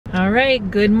All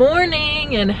right, good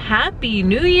morning and happy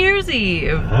New Year's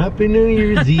Eve. Happy New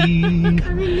Year's Eve.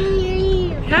 Happy New Year's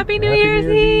Eve. Happy New Year's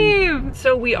Eve.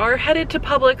 So we are headed to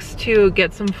Publix to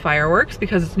get some fireworks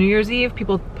because it's New Year's Eve.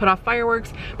 People put off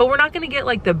fireworks, but we're not gonna get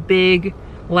like the big,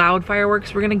 loud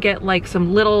fireworks. We're gonna get like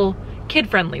some little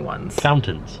kid-friendly ones.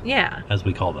 Fountains. Yeah. As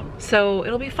we call them. So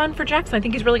it'll be fun for Jackson. I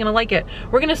think he's really gonna like it.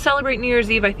 We're gonna celebrate New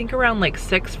Year's Eve, I think around like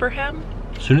 6 for him.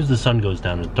 As soon as the sun goes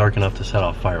down, it's dark enough to set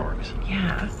off fireworks.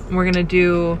 Yeah. We're gonna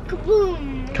do...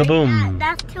 Kaboom. Kaboom.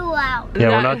 That's too loud. Yeah,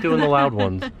 we're not doing the loud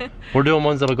ones. We're doing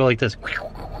ones that'll go like this.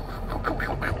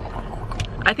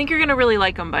 I think you're gonna really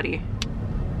like them, buddy.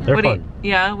 They're fun.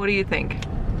 Yeah, what do you think?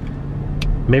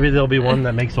 Maybe there'll be one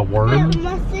that makes a worm.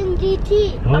 Mustang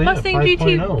GT. Oh, A yeah, Mustang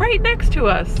GT 5.0. right next to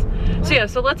us. So yeah,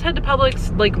 so let's head to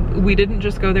Publix. Like, we didn't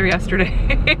just go there yesterday.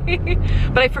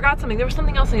 But I forgot something. There was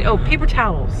something else. Oh, paper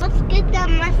towels. Let's get that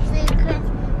Mustang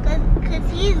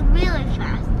because he's really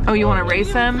fast. Oh, you want to race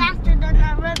He's him? faster than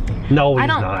that Rivian. No, he's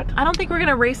not. I don't think we're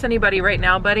gonna race anybody right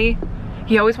now, buddy.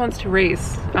 He always wants to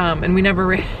race, and we never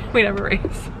race.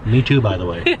 Me too, by the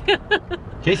way.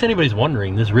 In case anybody's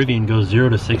wondering, this Rivian goes 0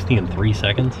 to 60 in 3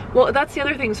 seconds. Well, that's the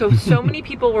other thing. So many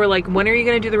people were like, when are you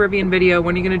gonna do the Rivian video?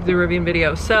 When are you gonna do the Rivian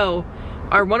video? So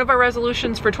one of our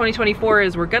resolutions for 2024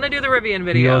 is we're gonna do the Rivian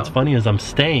video. You know what's funny is I'm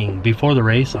staying, before the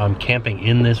race, I'm camping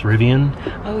in this Rivian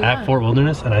at Fort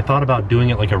Wilderness, and I thought about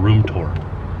doing it like a room tour.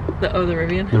 The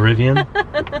Rivian? The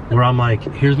Rivian, where I'm like,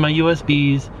 here's my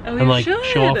USBs, and like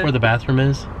show off where the bathroom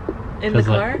is. In the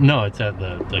car? Like, no, it's at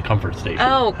the comfort station.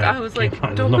 Oh, I was like,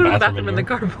 don't go to the bathroom in the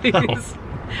car, please. No.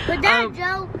 Was that a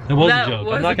joke? It was a joke.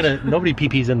 I'm not gonna, nobody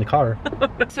pee-pees in the car.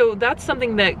 So that's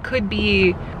something that could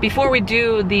be, before we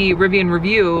do the Rivian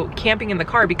review, camping in the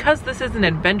car, because this is an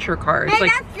adventure car. It's Hey,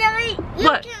 like, that's silly. You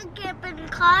can't camp in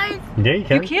cars. Yeah, you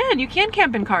can. You can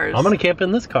camp in cars. I'm gonna camp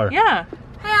in this car. Yeah.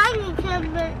 Hey, I can camp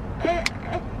in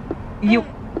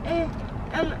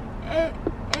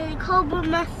Cobra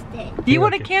Mustang. You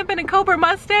want to camp in a Cobra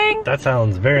Mustang? That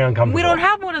sounds very uncomfortable. We don't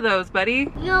have one of those,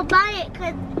 buddy. You'll buy it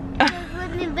because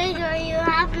when you're bigger, you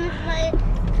have to buy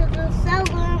to sell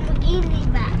the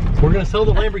Lamborghini back. We're gonna sell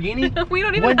the Lamborghini? We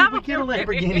don't even have When did we get a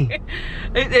Lamborghini?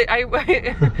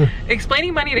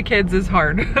 Explaining money to kids is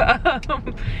hard.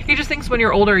 He just thinks when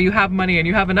you're older, you have money and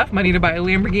you have enough money to buy a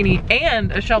Lamborghini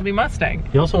and a Shelby Mustang.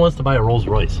 He also wants to buy a Rolls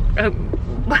Royce.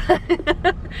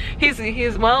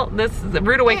 He's well, this is a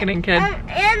rude awakening, kid.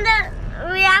 And the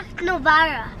React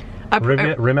Navara.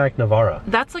 Rimac Navara.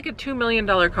 That's like a $2 million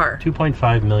car.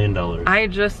 $2.5 million.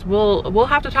 We'll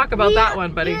have to talk about that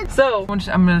one, buddy. So I'm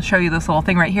gonna show you this little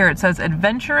thing right here. It says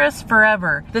adventurous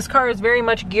forever. This car is very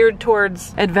much geared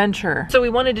towards adventure. So we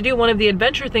wanted to do one of the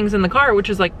adventure things in the car, which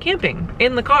is like camping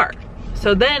in the car.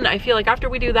 So then I feel like after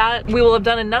we do that, we will have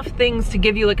done enough things to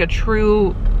give you like a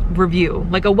true review,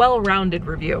 like a well-rounded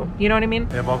review. You know what I mean?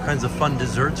 We have all kinds of fun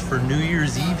desserts for New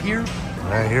Year's Eve here. All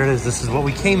right, here it is. This is what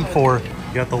we came for.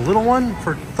 You got the little one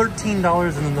for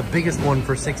 $13 and then the biggest one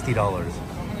for $60.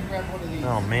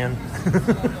 Oh man.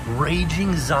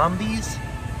 Raging zombies.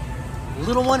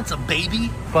 Little one, it's a baby.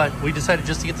 But we decided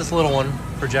just to get this little one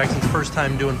for Jackson's first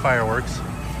time doing fireworks.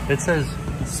 It says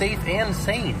safe and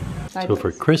sane. So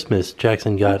for Christmas,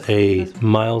 Jackson got a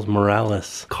Miles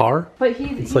Morales car. But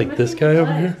it's like this guy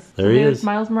over here. There he is.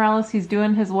 Miles Morales, he's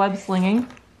doing his web slinging.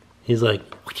 He's like...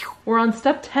 We're on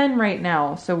step 10 right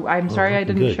now, so I'm sorry I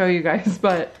didn't show you guys,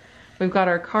 but we've got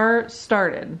our car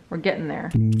started. We're getting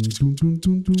there.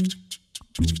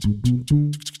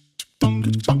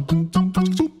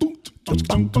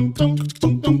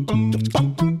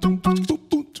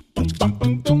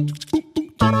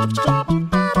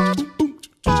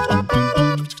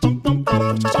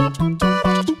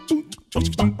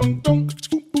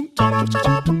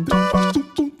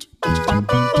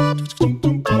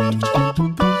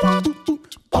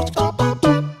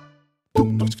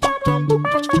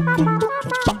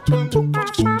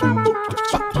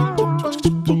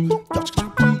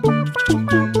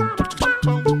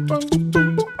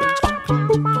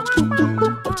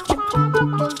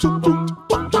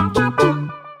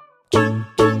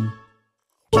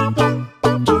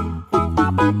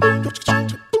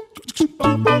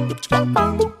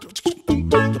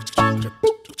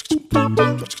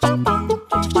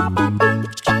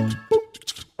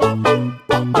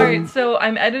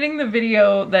 I'm editing the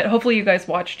video that hopefully you guys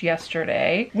watched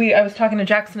yesterday. I was talking to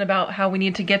Jackson about how we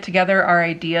need to get together our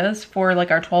ideas for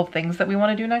like our 12 things that we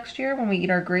want to do next year when we eat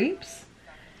our grapes.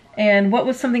 And what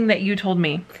was something that you told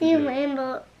me? See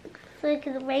rainbow, like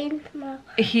the rain tomorrow.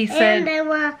 He said,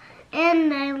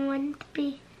 and I want to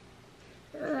be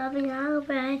loving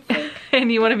Oliver, I think.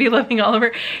 And you want to be loving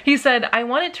Oliver? He said, I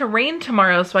want it to rain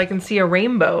tomorrow so I can see a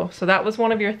rainbow. So that was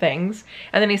one of your things.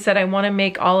 And then he said, I want to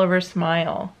make Oliver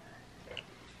smile.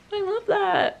 I love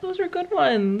that. Those are good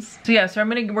ones. So yeah, so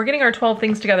we're getting our 12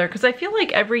 things together because I feel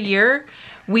like every year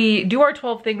we do our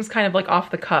 12 things kind of like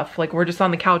off the cuff. Like we're just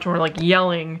on the couch and we're like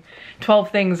yelling 12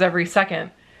 things every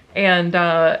second. And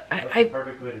that's the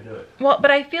perfect way to do it. Well, but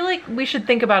I feel like we should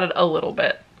think about it a little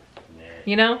bit. Nah.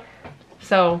 You know?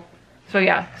 So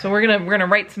yeah, so we're gonna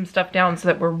write some stuff down so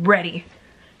that we're ready.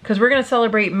 Because we're gonna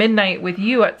celebrate midnight with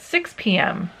you at 6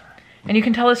 p.m. And you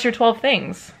can tell us your 12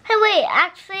 things. Hey, wait,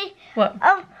 actually. What?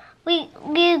 We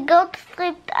go to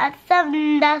sleep at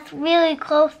 7. That's really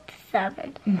close to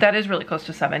 7. That is really close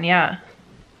to 7, yeah.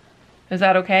 Is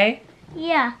that okay?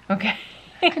 Yeah. Okay.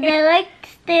 Because I like to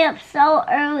stay up so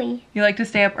early. You like to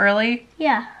stay up early?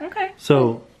 Yeah. Okay.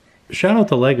 So, shout out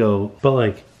to Lego, but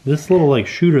like, this little like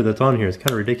shooter that's on here is kind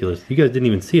of ridiculous. You guys didn't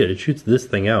even see it. It shoots this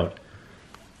thing out.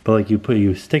 But like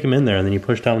you stick them in there and then you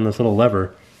push down on this little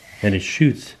lever and it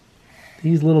shoots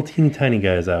these little teeny tiny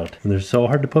guys out. And they're so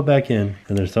hard to put back in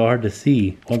and they're so hard to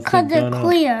see once Because they're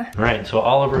clear. All right, so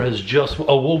Oliver has just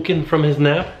awoken from his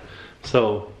nap.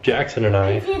 So Jackson and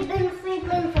I... He's been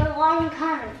sleeping for a long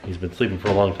time. He's been sleeping for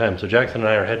a long time. So Jackson and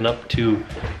I are heading up to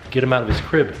get him out of his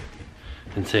crib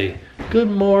and say, good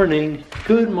morning,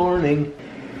 good morning.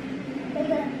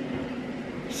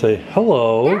 Say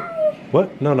hello.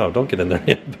 What? No, don't get in there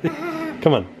yet.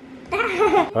 Come on.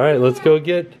 All right, let's go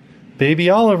get baby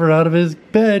Oliver out of his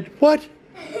bed. What?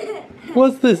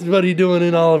 What's this buddy doing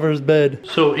in Oliver's bed?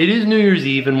 So it is New Year's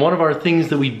Eve, and one of our things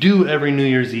that we do every New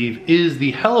Year's Eve is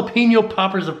the jalapeno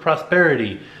poppers of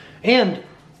prosperity. And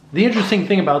the interesting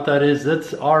thing about that is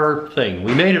that's our thing.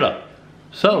 We made it up.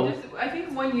 So I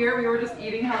think one year we were just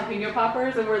eating jalapeno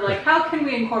poppers and we're like, how can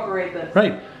we incorporate this?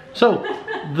 Right. So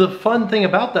the fun thing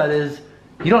about that is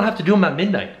you don't have to do them at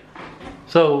midnight.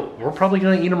 So we're probably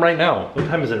gonna eat them right now. What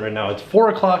time is it right now? It's 4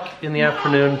 o'clock in the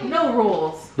afternoon. No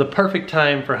rules. The perfect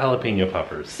time for jalapeno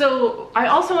poppers. So I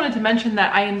also wanted to mention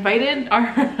that I invited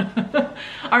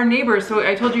our neighbors. So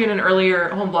I told you in an earlier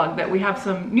home vlog that we have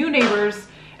some new neighbors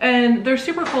and they're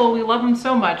super cool. We love them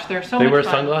so much. They're so much fun. They wear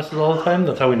sunglasses all the time?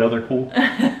 That's how we know they're cool?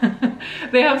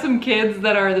 They have some kids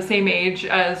that are the same age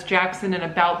as Jackson and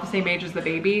about the same age as the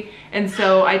baby. And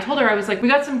so I told her, I was like, we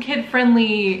got some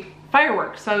kid-friendly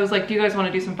fireworks. So I was like, do you guys want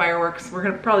to do some fireworks? We're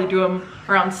gonna probably do them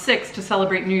around 6 to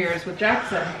celebrate New Year's with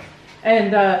Jackson.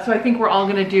 And so I think we're all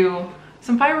gonna do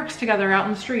some fireworks together out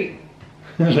in the street.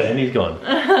 And he's gone.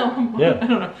 Yeah. I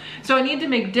don't know. So I need to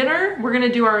make dinner. We're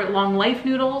gonna do our long life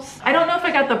noodles. I don't know if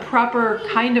I got the proper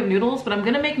kind of noodles, but I'm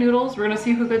gonna make noodles. We're gonna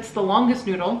see who gets the longest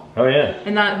noodle. Oh yeah.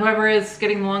 And that whoever is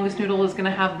getting the longest noodle is gonna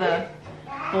have the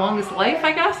longest life,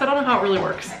 I guess. I don't know how it really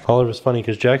works. Oliver's funny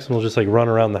because Jackson will just like run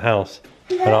around the house.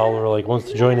 And Oliver like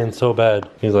wants to join in so bad.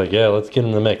 He's like, yeah, let's get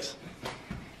in the mix.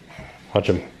 Watch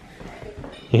him.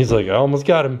 He's like, I almost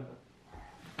got him.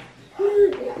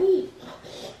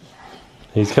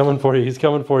 He's coming for you, he's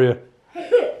coming for you.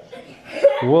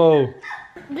 Whoa.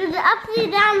 There's an upside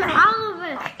down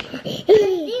Oliver.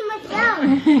 See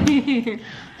myself.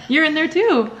 You're in there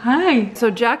too. Hi.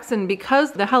 So Jackson,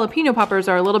 because the jalapeno poppers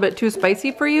are a little bit too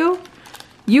spicy for you,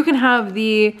 you can have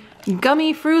the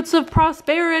gummy fruits of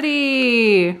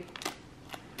prosperity.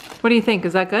 What do you think?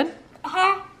 Is that good?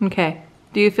 Okay.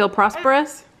 Do you feel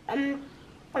prosperous?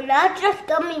 Not just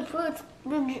gummy fruits,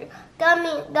 gummy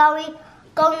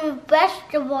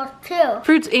vegetables too.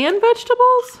 Fruits and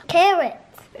vegetables? Carrots.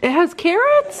 It has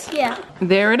carrots? Yeah.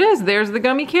 There it is. There's the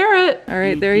gummy carrot. All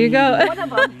right, there you go. One of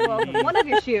them. Well, one of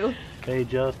your shoe. They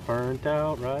just burnt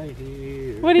out right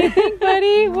here. What do you think,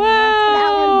 buddy? Wow.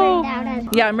 That one burned out as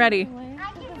well. Yeah, I'm ready.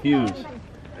 Huge. All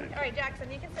right,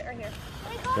 Jackson, you can sit right here.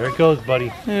 There it goes,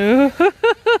 buddy. It's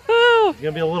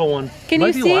gonna be a little one. Can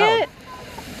you see it?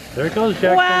 There it goes,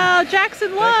 Jackson. Wow,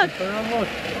 Jackson, look. Jackson, turn around, look.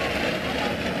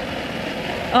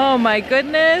 Oh my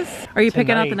goodness. Are you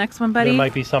picking out the next one, buddy? There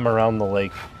might be some around the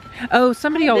lake. Oh,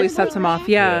 somebody always sets them off,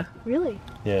 yeah. Really?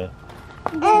 Yeah.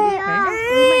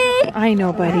 I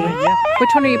know, buddy. Which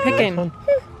one are you picking?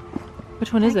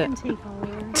 Which one is it?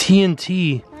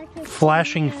 TNT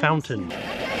flashing fountain.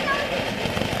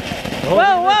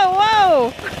 Whoa, whoa,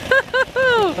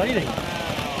 whoa! Exciting.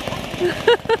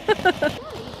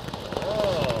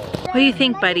 What do you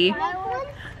think, buddy?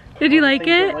 Did you like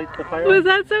it? Was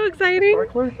that so exciting?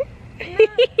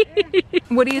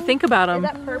 What do you think about them?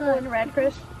 Is that purple and red,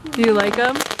 Chris? Do you like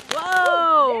them?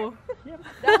 Whoa!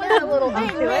 That was a little big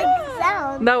to it.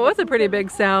 Sound. That was a pretty big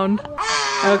sound.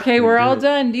 Okay, we're all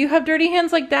done. Do you have dirty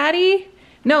hands like Daddy?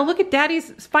 No, look at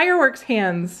Daddy's fireworks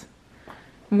hands.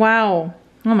 Wow.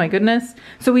 Oh my goodness.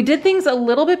 So we did things a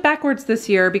little bit backwards this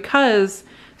year because,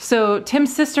 so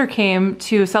Tim's sister came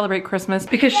to celebrate Christmas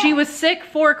because she was sick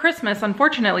for Christmas,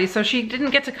 unfortunately. So she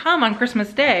didn't get to come on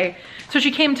Christmas Day. So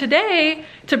she came today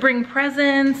to bring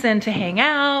presents and to hang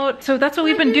out. So that's what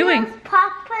we've been doing.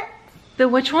 Puppets. The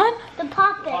which one? The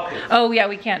puppets. Oh yeah,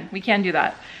 we can do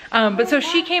that. But so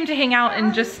she came to hang out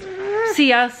and just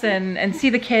see us and see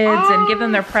the kids and give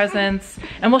them their presents.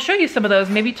 And we'll show you some of those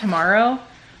maybe tomorrow.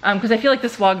 Because I feel like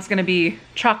this vlog is gonna be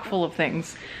chock full of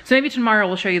things. So maybe tomorrow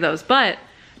we'll show you those. But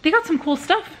they got some cool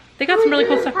stuff. They got some really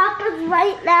cool stuff. Puppets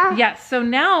right now. Yes, so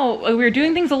now we're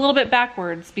doing things a little bit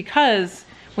backwards because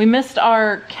we missed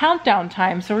our countdown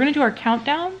time. So we're gonna do our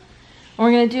countdown. And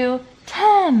we're gonna do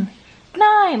 10,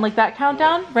 9, like that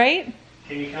countdown, right?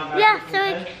 Can you count back?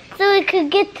 Yeah, so we could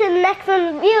get to the next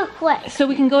one real quick. So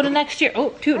we can go to next year. Oh,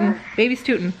 tootin', baby's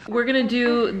tootin'. We're gonna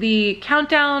do the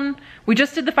countdown. We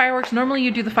just did the fireworks. Normally you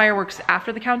do the fireworks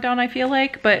after the countdown, I feel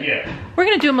like, but yeah, we're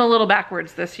gonna do them a little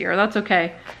backwards this year. That's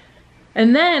okay.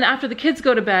 And then after the kids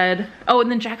go to bed, oh, and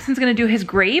then Jackson's gonna do his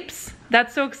grapes.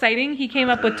 That's so exciting. He came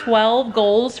up with 12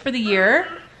 goals for the year.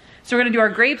 So we're gonna do our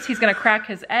grapes. He's gonna crack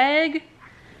his egg.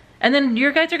 And then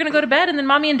your guys are gonna go to bed and then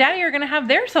mommy and daddy are gonna have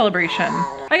their celebration.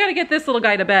 I gotta get this little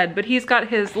guy to bed, but he's got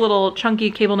his little chunky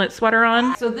cable knit sweater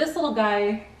on. So this little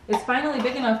guy is finally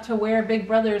big enough to wear Big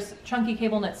Brother's chunky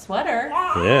cable knit sweater.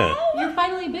 Yeah. You're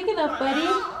finally big enough, buddy.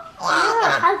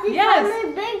 How's he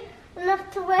finally big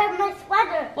enough to wear my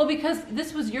sweater? Well, because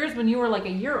this was yours when you were like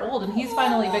a year old and he's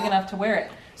finally big enough to wear it.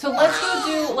 So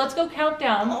let's go count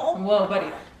down. Whoa,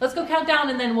 buddy. Let's go count down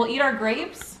and then we'll eat our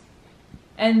grapes.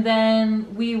 And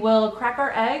then we will crack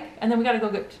our egg, and then we gotta go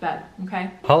get to bed,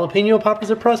 okay? Jalapeno poppers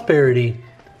of prosperity.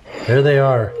 There they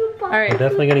are. All right. We're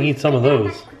definitely gonna eat some of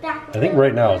those. I think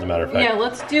right now, as a matter of fact. Yeah,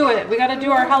 let's do it. We gotta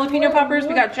do our jalapeno poppers.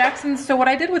 We got Jackson's. So what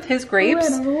I did with his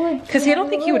grapes, because I don't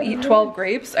think he would eat 12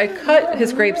 grapes, I cut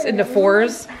his grapes into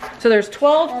 4s. So there's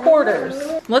 12 quarters.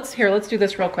 Let's do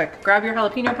this real quick. Grab your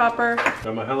jalapeno popper.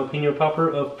 Got my jalapeno popper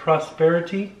of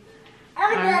prosperity.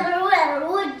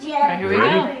 Would you? All right, here we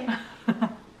go.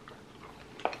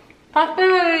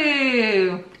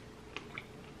 Prosperity!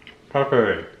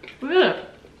 Prosperity. Look at it.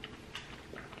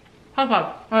 Pop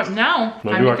up. All right, now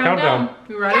We'll time do to our count countdown. down.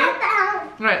 You ready? All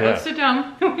right, Yeah. let's sit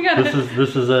down. We got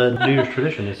This is a New Year's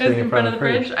tradition. It's sitting in front of the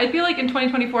fridge. I feel like in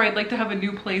 2024, I'd like to have a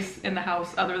new place in the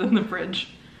house other than the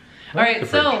fridge. All right,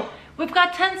 so we've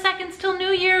got 10 seconds till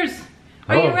New Year's.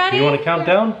 Are you ready? You want to count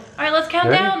down? All right, let's count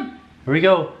down. Here we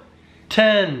go.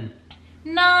 10,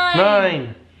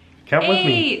 9, count with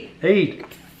me. 8,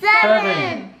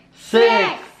 7,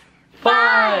 6,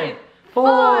 5,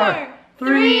 4,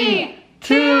 3,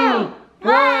 2,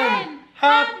 1.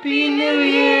 Happy New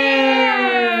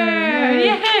Year!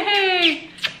 Yay!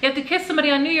 You have to kiss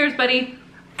somebody on New Year's, buddy.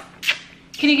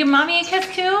 Can you give mommy a kiss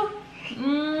too?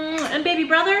 And baby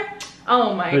brother?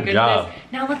 Oh my goodness. Job.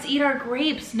 Now let's eat our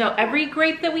grapes. No, every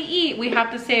grape that we eat, we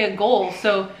have to say a goal.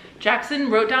 So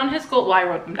Jackson wrote down his goal. Well, I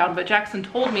wrote them down, but Jackson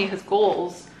told me his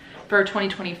goals for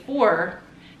 2024.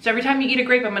 So every time you eat a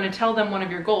grape, I'm gonna tell them one of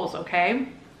your goals, okay?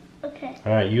 Okay.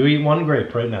 All right, you eat one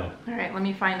grape right now. All right, let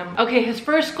me find him. Okay, his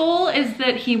first goal is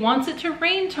that he wants it to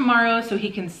rain tomorrow so he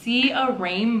can see a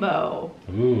rainbow.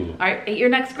 Ooh. All right, eat your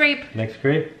next grape. Next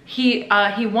grape. He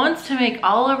wants to make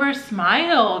Oliver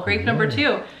smile. Grape number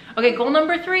 2. Okay, goal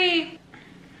number 3.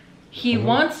 He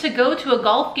wants to go to a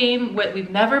golf game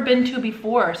we've never been to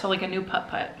before, so like a new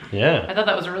putt-putt. Yeah. I thought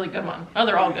that was a really good one. Oh,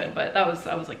 they're all good, but I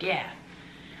was like, yeah.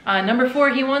 Number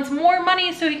 4, he wants more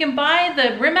money so he can buy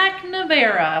the Rimac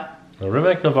Navara. The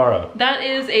Rimac Navara. That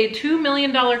is a $2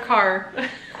 million car.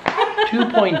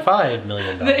 $2.5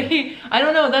 million. I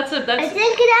don't know, that's I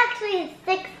think it actually is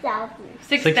 6,000.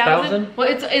 6,000? Well,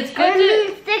 it's good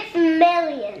to... 6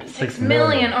 million. 6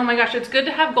 million. Oh my gosh, it's good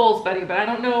to have goals, buddy, but I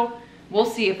don't know. We'll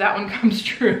see if that one comes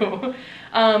true.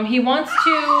 He wants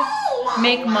to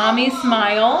make mommy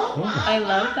smile. I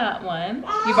love that one.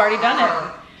 You've already done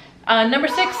it. Number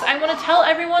 6, I want to tell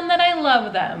everyone that I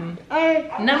love them.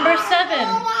 Number 7,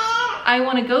 I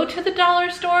want to go to the dollar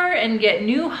store and get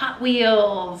new Hot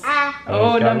Wheels.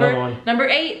 Oh, number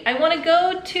 8, I want to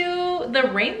go to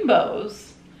the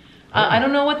rainbows. I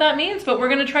don't know what that means, but we're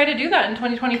going to try to do that in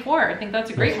 2024. I think that's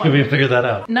a great one. We figure that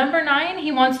out. Number 9,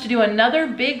 he wants to do another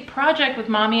big project with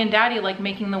mommy and daddy, like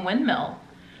making the windmill.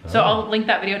 So I'll link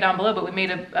that video down below, but we made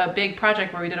a big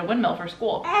project where we did a windmill for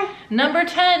school. Number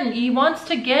 10, he wants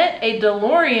to get a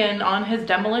DeLorean on his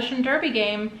demolition derby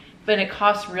game, but it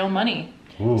costs real money.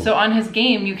 Ooh. So on his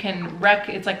game, you can wreck.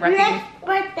 It's like wrecking. Next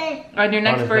birthday. On your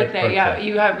next his birthday, next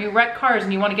yeah. You wreck cars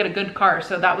and you want to get a good car.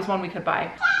 So that was one we could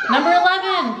buy. Number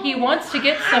 11. He wants to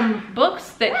get some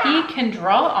books that he can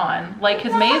draw on, like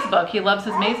his maze book. He loves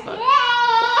his maze book.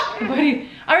 Buddy.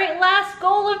 All right, last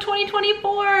goal of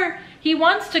 2024. He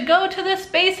wants to go to the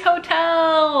space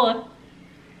hotel.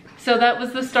 So that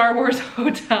was the Star Wars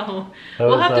hotel.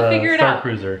 We'll have to figure it Star out.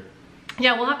 Cruiser.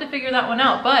 Yeah, we'll have to figure that one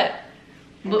out, but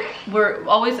we're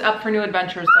always up for new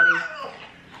adventures, buddy.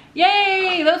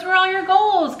 Yay, those were all your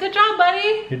goals. Good job,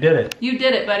 buddy. You did it. You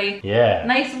did it, buddy. Yeah.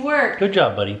 Nice work. Good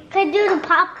job, buddy. Can I do the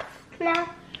pop now?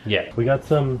 Yeah. We got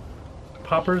some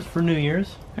poppers for New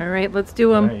Year's. All right, let's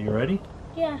do them. All right, you ready?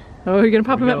 Yeah. Oh, you're gonna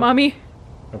pop Here we them at go. mommy?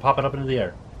 I'm pop it up into the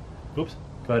air. Oops.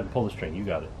 Go ahead and pull the string. You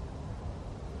got it.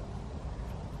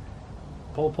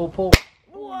 Pull, pull, pull.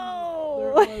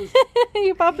 Whoa!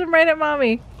 You popped them right at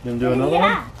mommy. Gonna do another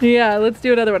one? Yeah, let's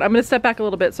do another one. I'm gonna step back a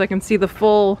little bit so I can see the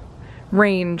full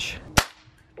range.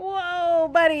 Whoa,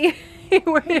 buddy!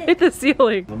 We're hit the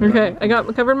ceiling. Okay, I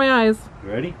got covered my eyes. You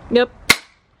ready? Yep.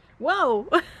 Whoa!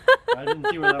 I didn't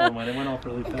see where that one went. It went off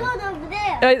really It fast. goes over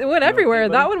there. It went everywhere.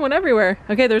 buddy? That one went everywhere.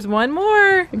 Okay, there's one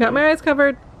more. I got my eyes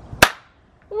covered.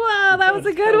 Wow, that was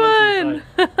a good one.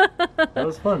 That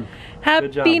was fun. Happy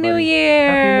Good job, New buddy.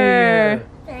 Year.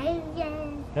 Thank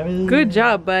you. Happy New Year. Good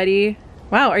job, buddy.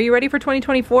 Wow, are you ready for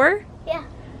 2024? Yeah.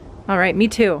 All right, me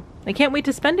too. I can't wait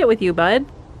to spend it with you, bud.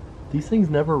 These things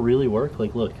never really work.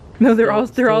 Like, look. No, they're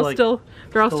Still- all like- still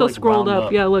like scrolled wound up.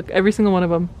 up. Yeah, look, every single one of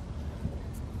them.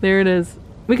 There it is.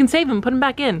 We can save them, put them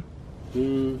back in.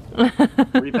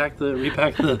 Repack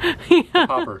the Yeah.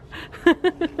 popper.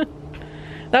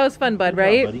 That was fun, bud, Good job,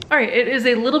 right? buddy. All right, it is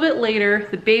a little bit later.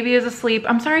 The baby is asleep.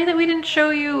 I'm sorry that we didn't show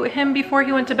you him before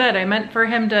he went to bed. I meant for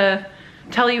him to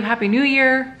tell you Happy New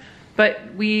Year, but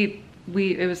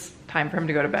it was time for him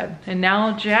to go to bed. And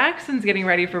now Jackson's getting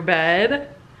ready for bed.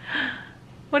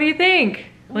 What do you think?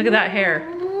 Look at that hair.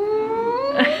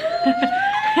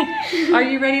 Are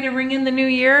you ready to ring in the new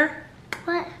year?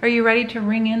 What? Are you ready to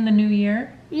ring in the new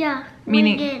year? Yeah.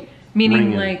 Meaning- we did.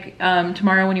 Meaning Ring like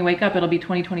tomorrow when you wake up, it'll be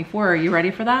 2024. Are you ready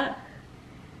for that?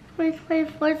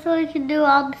 2024 so we can do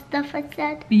all the stuff I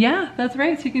said. Yeah, that's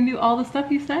right. So you can do all the stuff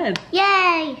you said.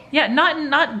 Yay! Yeah,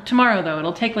 not tomorrow though.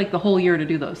 It'll take like the whole year to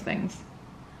do those things.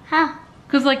 How?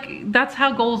 Cause like that's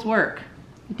how goals work.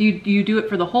 You do it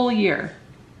for the whole year.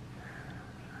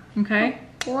 Okay?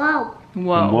 Whoa.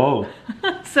 Whoa.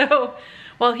 Whoa. So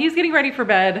while he's getting ready for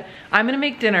bed, I'm gonna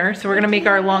make dinner. So we're gonna make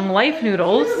our long life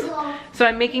noodles. So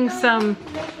I'm making some,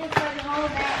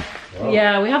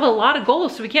 yeah, we have a lot of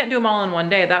goals, so we can't do them all in one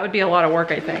day. That would be a lot of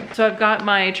work, I think. So I've got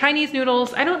my Chinese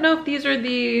noodles. I don't know if these are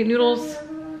the noodles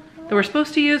that we're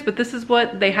supposed to use, but this is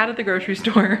what they had at the grocery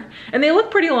store. And they look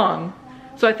pretty long,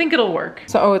 so I think it'll work.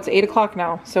 So, oh, it's 8 o'clock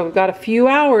now. So we've got a few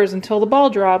hours until the ball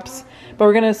drops, but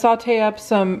we're gonna saute up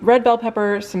some red bell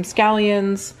pepper, some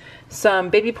scallions, some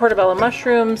baby portobello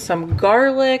mushrooms, some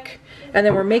garlic, and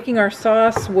then we're making our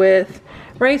sauce with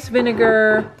rice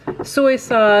vinegar, soy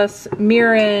sauce,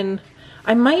 mirin.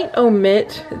 I might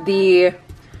omit the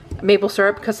maple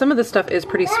syrup because some of this stuff is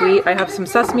pretty sweet. I have some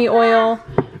sesame oil,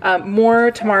 more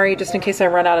tamari just in case I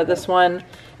run out of this one,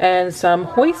 and some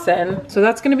hoisin. So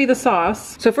that's gonna be the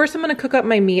sauce. So first I'm gonna cook up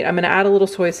my meat. I'm gonna add a little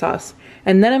soy sauce,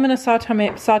 and then I'm gonna saute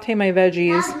my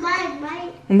veggies,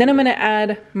 and then I'm gonna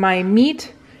add my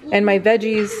meat and my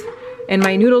veggies and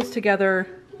my noodles together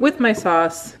with my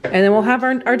sauce, and then we'll have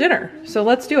our dinner. So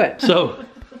let's do it. So,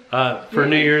 for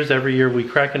New Year's, every year we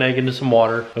crack an egg into some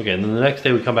water. Okay, and then the next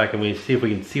day we come back and we see if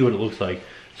we can see what it looks like.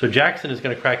 So Jackson is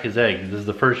gonna crack his egg. This is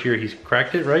the first year he's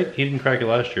cracked it, right? He didn't crack it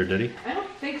last year, did he? I don't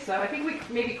think so. I think we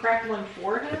maybe cracked one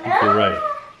for him. I think you're right.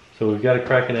 So we've got to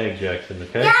crack an egg, Jackson,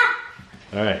 okay? Yeah.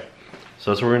 All right. So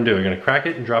that's what we're gonna do. We're gonna crack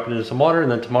it and drop it into some water,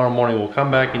 and then tomorrow morning we'll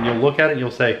come back and you'll look at it and you'll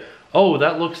say, oh,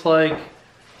 that looks like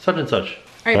such and such.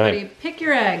 All right, buddy, pick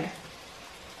your egg.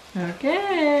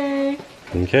 Okay.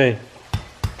 Okay.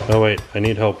 Oh wait, I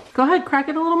need help. Go ahead, crack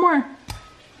it a little more.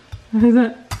 What is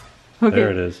that? Okay.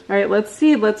 There it is. All right, let's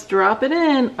see. Let's drop it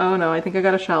in. Oh no, I think I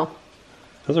got a shell.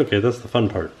 That's okay, that's the fun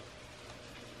part.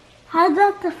 How's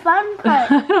that the fun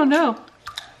part? I don't know.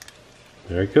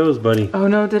 There it goes, buddy. Oh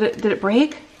no, did it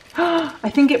break? I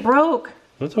think it broke.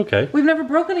 That's okay. We've never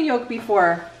broken a yolk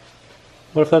before.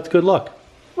 What if that's good luck?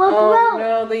 What Oh broke?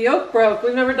 no, the yolk broke.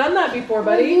 We've never done that before,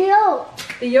 buddy. No.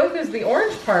 The yolk is the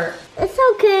orange part. It's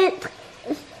okay.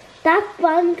 That's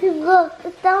fun because look,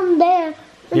 it's down there.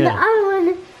 And Yeah. the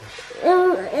other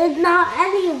one is not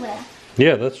anywhere.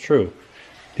 Yeah, that's true.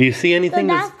 Do you see So anything?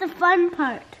 that's the fun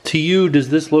part. To you, does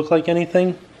this look like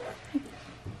anything?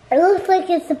 It looks like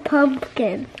it's a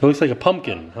pumpkin. It looks like a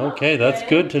pumpkin. Okay, that's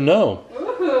good to know.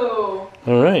 Ooh.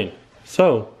 All right.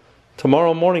 So,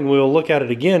 tomorrow morning we'll look at it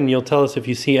again and you'll tell us if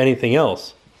you see anything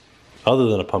else other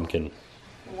than a pumpkin.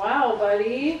 Wow,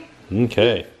 buddy.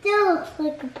 Okay. Still looks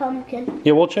like a pumpkin.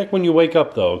 Yeah, we'll check when you wake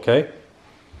up though, okay?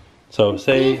 So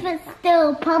say... If it's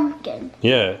still a pumpkin.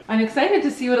 Yeah. I'm excited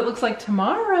to see what it looks like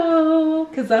tomorrow,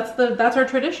 because that's our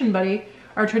tradition, buddy.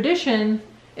 Our tradition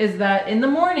is that in the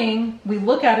morning we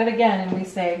look at it again and we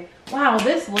say, wow,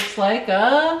 this looks like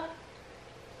a...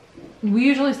 We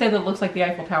usually say that it looks like the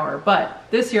Eiffel Tower, but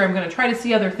this year I'm going to try to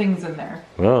see other things in there.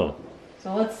 Oh.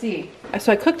 So let's see.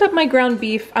 So I cooked up my ground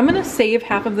beef. I'm gonna save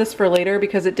half of this for later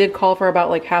because it did call for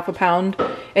about like half a pound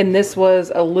and this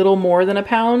was a little more than a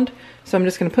pound. So I'm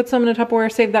just gonna put some in a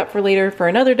Tupperware, save that for later for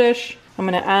another dish. I'm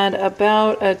gonna add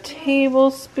about a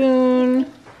tablespoon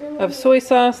of soy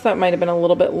sauce. That might have been a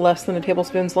little bit less than a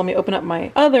tablespoon. So let me open up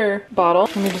my other bottle.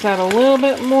 Let me just add a little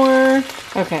bit more.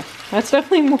 Okay, that's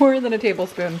definitely more than a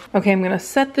tablespoon. Okay, I'm gonna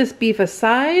set this beef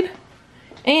aside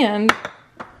and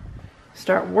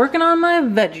start working on my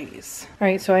veggies. All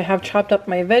right, so I have chopped up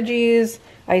my veggies.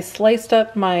 I sliced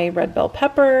up my red bell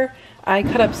pepper. I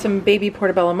cut up some baby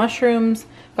portobello mushrooms.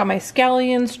 Got my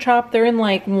scallions chopped. They're in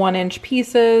like 1-inch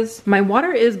pieces. My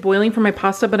water is boiling for my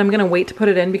pasta, but I'm gonna wait to put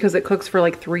it in because it cooks for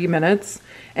like 3 minutes.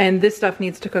 And this stuff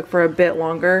needs to cook for a bit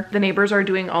longer. The neighbors are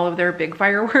doing all of their big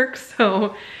fireworks,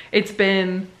 so it's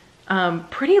been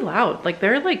pretty loud.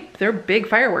 They're big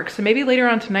fireworks. So maybe later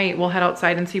on tonight we'll head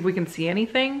outside and see if we can see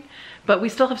anything. But we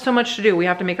still have so much to do. We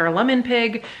have to make our lemon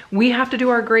pig. We have to do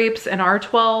our grapes and our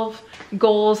 12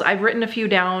 goals. I've written a few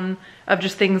down of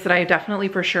just things that I definitely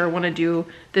for sure want to do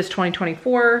this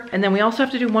 2024. And then we also have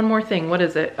to do one more thing. What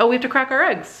is it? Oh, we have to crack our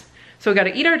eggs. So we got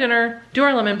to eat our dinner, do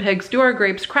our lemon pigs, do our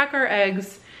grapes, crack our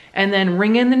eggs, and then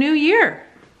ring in the new year.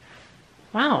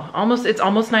 Wow, it's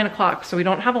almost 9 o'clock. So we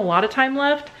don't have a lot of time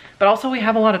left. But also we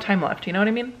have a lot of time left, you know what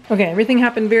I mean? Okay, everything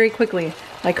happened very quickly.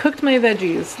 I cooked my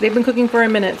veggies. They've been cooking for a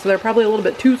minute, so they're probably a little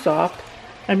bit too soft.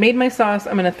 I made my sauce.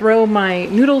 I'm gonna throw my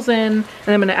noodles in, and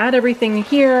I'm gonna add everything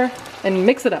here and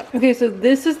mix it up. Okay, so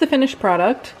this is the finished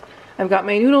product. I've got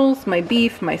my noodles, my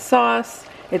beef, my sauce.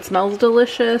 It smells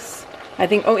delicious. I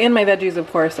think, oh, and my veggies, of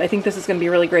course. I think this is gonna be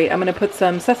really great. I'm gonna put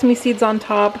some sesame seeds on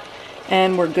top,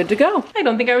 and we're good to go. I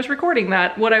don't think I was recording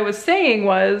that. What I was saying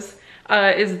was,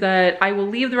 is that I will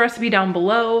leave the recipe down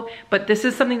below, but this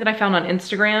is something that I found on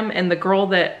Instagram, and the girl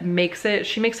that makes it,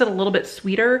 she makes it a little bit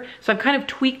sweeter. So I've kind of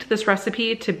tweaked this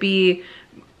recipe to be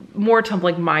more to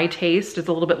like my taste. It's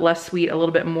a little bit less sweet, a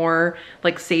little bit more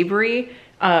like savory.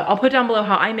 I'll put down below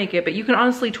how I make it, but you can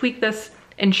honestly tweak this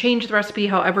and change the recipe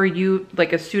however you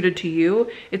like is suited to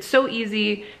you. It's so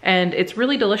easy and it's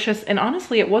really delicious. And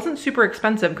honestly, it wasn't super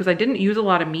expensive because I didn't use a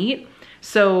lot of meat.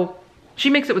 So she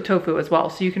makes it with tofu as well,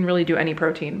 so you can really do any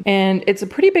protein. And it's a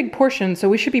pretty big portion, so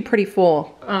we should be pretty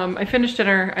full. I finished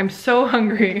dinner. I'm so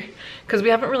hungry because we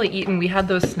haven't really eaten. We had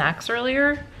those snacks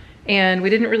earlier and we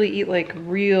didn't really eat like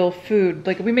real food.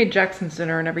 Like we made Jackson's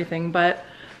dinner and everything, but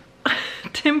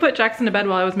Tim put Jackson to bed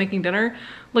while I was making dinner.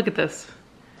 Look at this.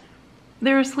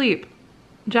 They're asleep.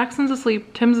 Jackson's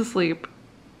asleep, Tim's asleep.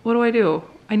 What do?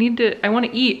 I want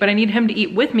to eat, but I need him to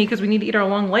eat with me because we need to eat our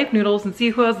long life noodles and see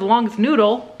who has the longest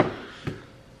noodle.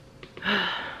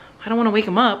 I don't want to wake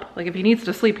him up. Like if he needs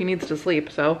to sleep, he needs to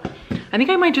sleep. So I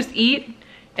think I might just eat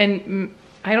and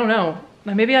I don't know.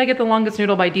 Maybe I get the longest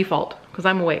noodle by default because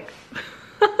I'm awake.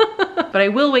 But I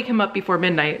will wake him up before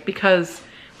midnight because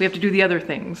we have to do the other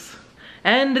things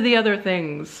and the other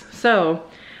things. So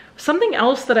something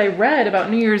else that I read about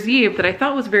New Year's Eve that I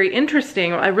thought was very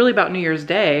interesting, really about New Year's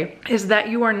Day, is that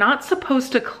you are not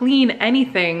supposed to clean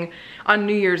anything on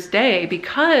New Year's Day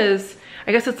because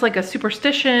I guess it's like a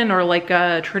superstition or like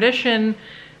a tradition.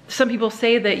 Some people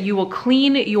say that you will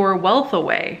clean your wealth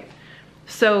away.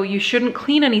 So you shouldn't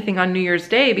clean anything on New Year's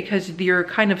Day because you're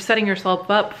kind of setting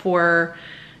yourself up for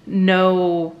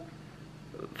no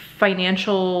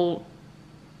financial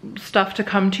stuff to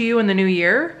come to you in the new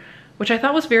year, which I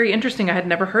thought was very interesting. I had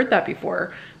never heard that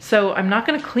before. So I'm not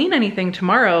gonna clean anything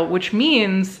tomorrow, which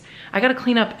means I gotta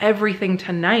clean up everything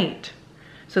tonight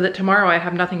so that tomorrow I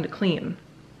have nothing to clean,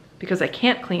 because I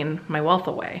can't clean my wealth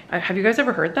away. Have you guys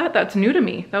ever heard that? That's new to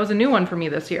me. That was a new one for me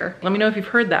this year. Let me know if you've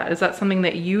heard that. Is that something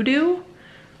that you do?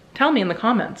 Tell me in the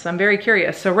comments. I'm very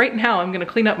curious. So right now I'm gonna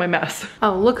clean up my mess.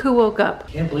 Oh, look who woke up.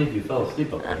 Can't believe you fell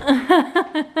asleep up there.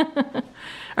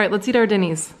 All right, let's eat our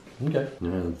dinnies. Okay. Yeah,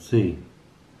 let's see.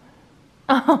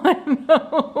 Oh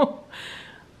no.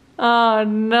 Oh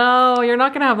no, you're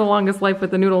not gonna have the longest life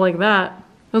with a noodle like that.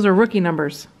 Those are rookie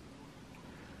numbers.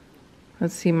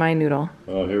 Let's see my noodle.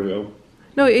 Oh, here we go.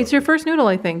 No, it's your first noodle,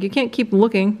 I think. You can't keep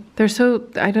looking. They're so,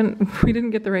 we didn't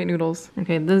get the right noodles.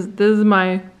 Okay, these are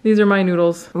my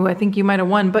noodles. Ooh, I think you might have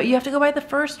won, but you have to go buy the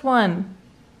first one.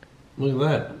 Look at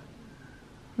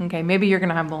that. Okay, maybe you're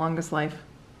gonna have the longest life.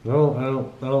 No,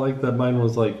 I don't like that mine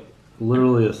was like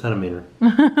literally a centimeter.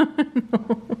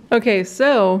 Okay,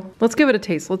 so let's give it a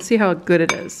taste. Let's see how good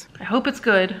it is. I hope it's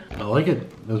good. I like it.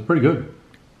 It was pretty good.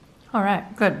 All right,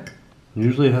 good.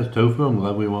 Usually it has tofu. I'm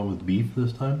glad we went with beef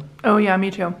this time. Oh yeah, me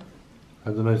too.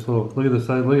 Has a nice little, look at this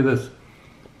side, look at this.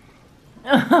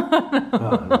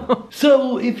 Oh,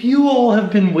 so if you all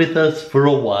have been with us for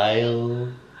a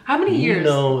while. How many years? You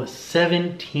know,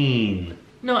 17.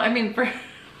 No, I mean for...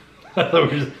 I thought we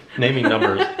were just naming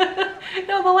numbers.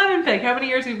 No, the lemon pig. How many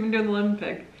years have you been doing the lemon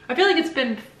pig? I feel like it's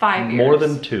been 5 years. More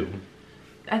than 2.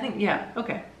 I think, yeah,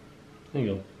 okay. There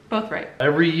you go. Both right.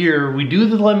 Every year we do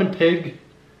the lemon pig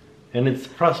and it's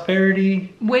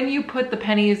prosperity. When you put the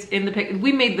pennies in the pig,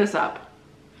 we made this up.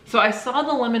 So I saw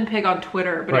the lemon pig on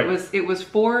Twitter, but right. it was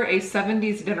for a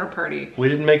 70s dinner party. We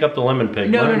didn't make up the lemon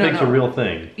pig. No, lemon pig's no. a real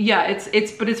thing. Yeah,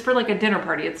 but it's for like a dinner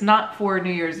party. It's not for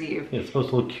New Year's Eve. Yeah, it's supposed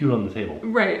to look cute on the table.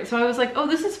 Right. So I was like, oh,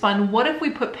 this is fun. What if we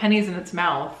put pennies in its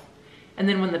mouth, and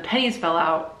then when the pennies fell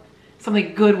out,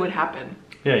 something good would happen?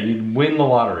 Yeah, you'd win the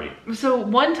lottery. So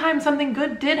one time something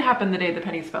good did happen the day the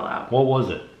pennies fell out. What was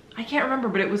it? I can't remember,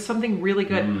 but it was something really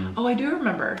good. Oh, I do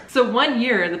remember. So one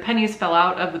year the pennies fell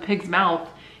out of the pig's mouth,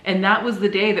 and that was the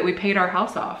day that we paid our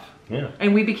house off. Yeah.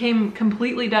 And we became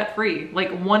completely debt-free,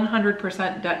 like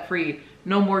 100% debt-free.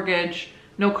 No mortgage,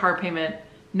 no car payment,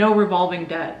 no revolving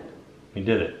debt. We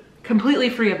did it. Completely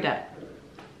free of debt.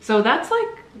 So that's like,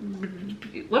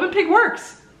 lemon pig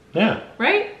works. Yeah.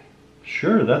 Right?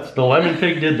 Sure, the lemon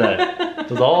pig did that. It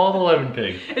was all the lemon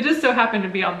pig. It just so happened to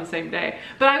be on the same day.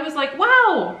 But I was like,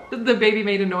 wow, the baby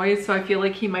made a noise, so I feel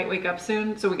like he might wake up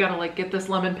soon. So we gotta like get this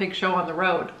lemon pig show on the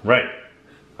road. Right.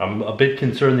 I'm a bit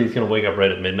concerned that he's gonna wake up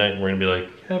right at midnight and we're gonna be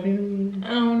like, happy.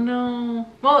 Oh no.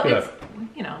 Well, yeah. It's,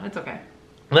 you know, it's okay.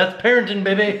 That's parenting,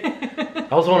 baby. I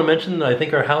also want to mention that I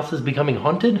think our house is becoming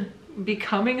haunted.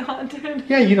 Becoming haunted?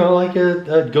 Yeah, you know, like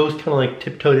a ghost kind of like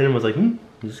tiptoed in and was like,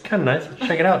 this is kind of nice, let's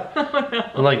check it out. Oh, no.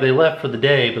 And like they left for the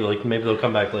day, but like maybe they'll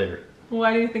come back later.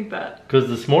 Why do you think that? Because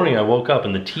this morning I woke up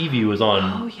and the TV was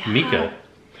on Mika.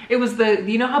 It was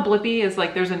you know how Blippi is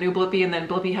like, there's a new Blippi and then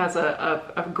Blippi has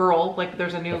a girl, like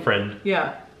there's a new... A friend.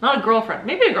 Yeah. Not a girlfriend,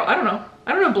 maybe a girl, I don't know.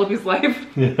 I don't know Blippi's life.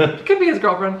 Yeah. It could be his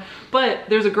girlfriend. But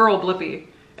there's a girl, Blippi,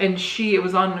 and it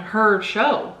was on her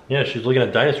show. Yeah, she was looking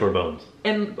at dinosaur bones.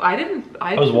 And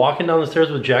I was walking down the stairs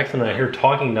with Jackson and I hear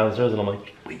talking down the stairs and I'm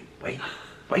like, wait.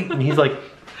 And he's like...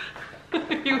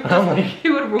 he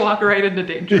would walk right into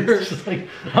danger. It's just like,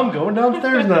 I'm going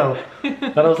downstairs now.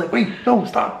 And I was like, wait, no,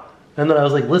 stop. And then I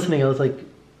was like listening, I was like,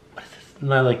 what is this?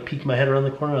 And I like peeked my head around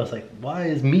the corner, I was like, why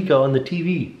is Mika on the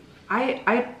TV?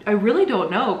 I really don't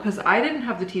know, because I didn't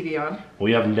have the TV on.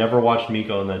 We have never watched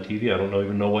Mika on that TV. I don't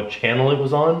even know what channel it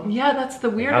was on. Yeah, that's the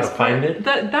weirdest part. How to find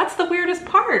it. That's the weirdest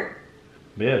part.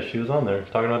 But yeah, she was on there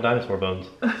talking about dinosaur bones.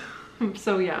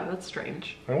 So yeah, that's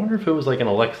strange. I wonder if it was like an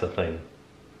Alexa thing.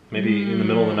 Maybe in the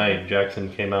middle of the night,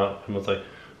 Jackson came out and was like,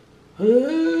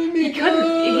 he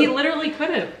couldn't. He literally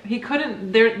couldn't. He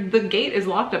couldn't. The gate is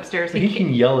locked upstairs. He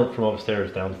can yell it from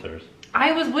upstairs downstairs.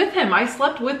 I was with him. I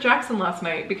slept with Jackson last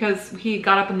night because he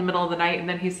got up in the middle of the night and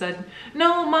then he said,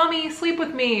 "No, mommy, sleep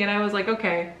with me." And I was like,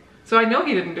 okay. So I know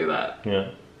he didn't do that.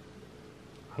 Yeah.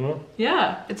 I don't know.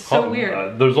 Yeah, it's so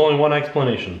weird. There's only one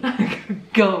explanation.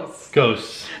 Ghosts.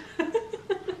 Ghosts.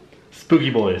 Spooky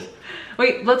boys.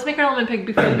 Wait, let's make our lemon pig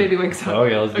before the baby wakes up.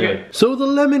 Okay, let's do it. So the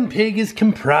lemon pig is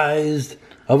comprised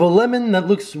of a lemon that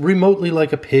looks remotely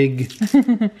like a pig.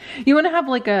 You want to have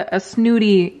like a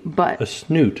snooty butt. A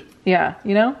snoot. Yeah,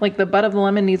 you know? Like the butt of the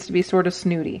lemon needs to be sort of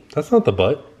snooty. That's not the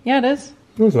butt. Yeah, it is.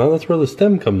 No, it's not. That's where the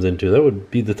stem comes into. That would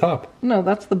be the top. No,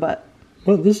 that's the butt.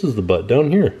 Well, this is the butt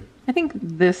down here. I think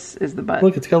this is the butt.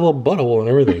 Look, it's got a little butthole and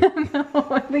everything. No,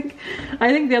 I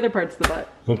think the other part's the butt.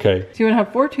 Okay. So you want to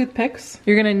have 4 toothpicks.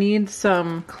 You're going to need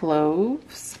some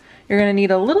cloves. You're going to need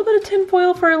a little bit of tin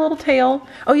foil for a little tail.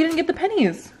 Oh, you didn't get the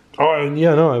pennies. Oh,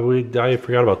 yeah, no, I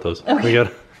forgot about those. Okay. We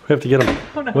have to get them.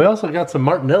 Oh, no. We also got some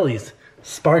Martinelli's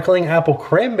sparkling apple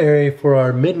cranberry for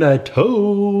our midnight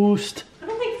toast. I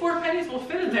don't think 4 pennies will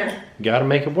fit in there. Gotta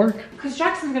make it work. Because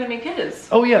Jackson's going to make his.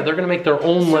 Oh yeah, they're going to make their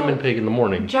own lemon pig in the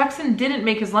morning. Jackson didn't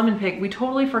make his lemon pig. We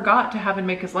totally forgot to have him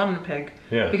make his lemon pig.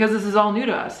 Yeah. Because this is all new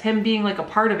to us. Him being like a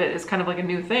part of it is kind of like a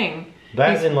new thing.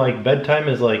 That and like bedtime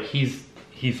is like, he's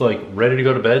like ready to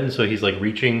go to bed, and so he's like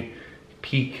reaching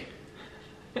peak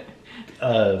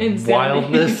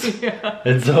wildness. Yeah.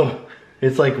 And so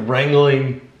it's like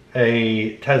wrangling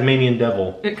a Tasmanian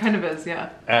devil. It kind of is, yeah.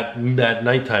 At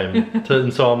nighttime.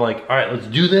 And so I'm like, all right, let's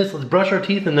do this. Let's brush our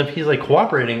teeth. And if he's like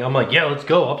cooperating, I'm like, yeah, let's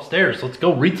go upstairs. Let's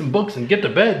go read some books and get to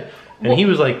bed. And he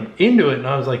was like into it. And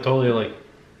I was like totally like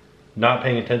not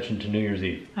paying attention to New Year's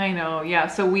Eve. I know, yeah.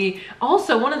 So we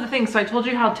also, one of the things, so I told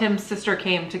you how Tim's sister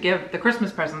came to give the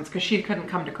Christmas presents because she couldn't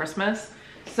come to Christmas.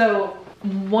 So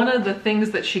one of the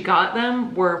things that she got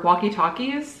them were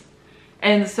walkie-talkies.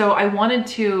 And so I wanted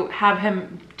to have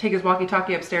him take his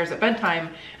walkie-talkie upstairs at bedtime.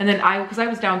 And then because I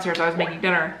was downstairs, I was making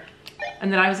dinner.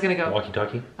 And then I was gonna go.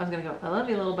 Walkie-talkie? I was gonna go, I love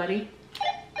you, little buddy.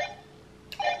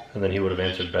 And then he would have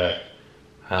answered back,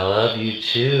 I love you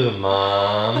too,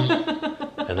 Mom.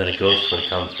 And then a ghost would have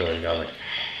come through and gone like.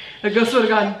 A ghost would have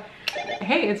gone,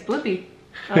 hey, it's Blippi.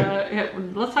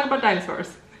 Let's talk about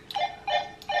dinosaurs.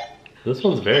 This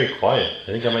one's very quiet. I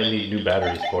think I might need new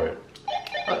batteries for it.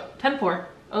 10-4,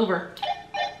 over.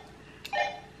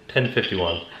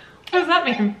 1051. What does that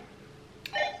mean?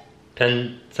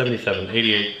 1077,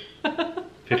 88,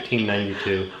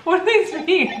 1592. What do these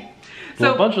mean?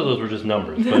 Well, a bunch of those were just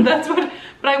numbers. But that's what,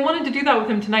 but I wanted to do that with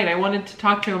him tonight. I wanted to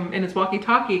talk to him in his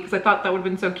walkie-talkie because I thought that would have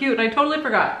been so cute. And I totally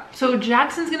forgot. So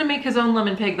Jackson's gonna make his own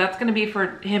lemon pig. That's gonna be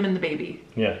for him and the baby.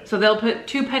 Yeah. So they'll put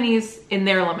 2 pennies in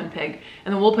their lemon pig,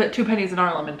 and then we'll put 2 pennies in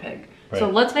our lemon pig. Right. So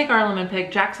let's make our lemon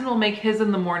pig. Jackson will make his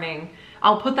in the morning.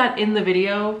 I'll put that in the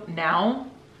video now,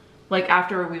 like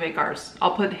after we make ours.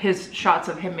 I'll put his shots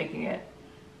of him making it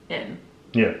in.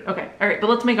 Yeah. Okay, all right, but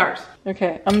let's make ours.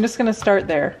 Okay, I'm just gonna start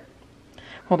there.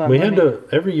 Hold on. We had to,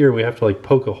 every year we have to like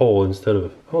poke a hole instead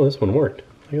of, oh, this one worked.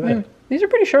 Look at that. These are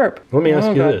pretty sharp. Let me ask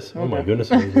you this. Oh my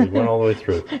goodness, it went all the way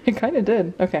through. It kind of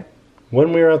did, okay.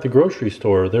 When we were at the grocery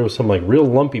store, there was some like real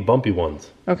lumpy bumpy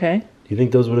ones. Okay. Do you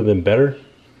think those would have been better?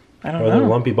 I don't know. Are there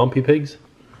lumpy bumpy pigs?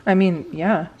 I mean,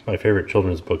 yeah. My favorite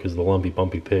children's book is The Lumpy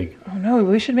Bumpy Pig. Oh no,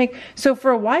 we should make, so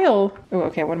for a while, oh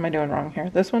okay, what am I doing wrong here?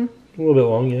 This one? A little bit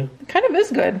long, yeah. It kind of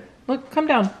is good. Look, come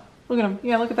down. Look at him.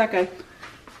 Yeah, look at that guy.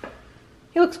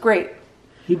 He looks great.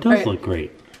 He does look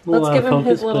great. Let's give him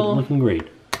his little, looking great.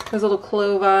 His little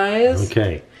clove eyes.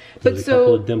 Okay. But There's a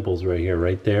couple of dimples right here,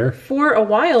 right there. For a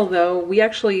while though, we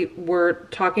actually were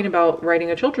talking about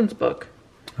writing a children's book.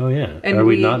 Oh yeah. And are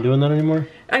we not doing that anymore?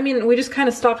 I mean, we just kind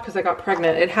of stopped because I got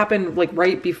pregnant. It happened like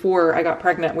right before I got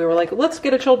pregnant. We were like, let's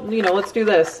get a child, you know, let's do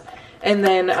this. And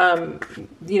then,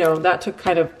 you know, that took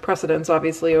kind of precedence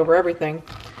obviously over everything.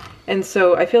 And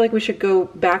so I feel like we should go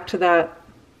back to that.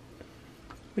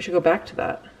 We should go back to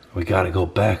that. We gotta go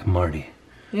back, Marty.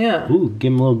 Yeah. Ooh,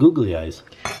 give him little googly eyes.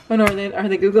 Oh no, are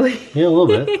they googly? Yeah, a little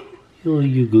bit.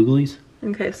 You googlies.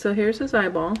 Okay, so here's his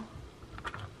eyeball.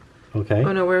 Okay.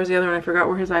 Oh no, where was the other one? I forgot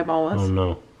where his eyeball was. Oh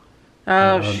no.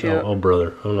 Oh shoot. Oh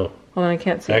brother. Oh no. Hold on, I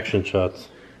can't see. Action shots.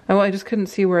 Oh, I just couldn't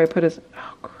see where I put his.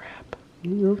 Oh crap.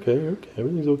 You're okay. You're okay.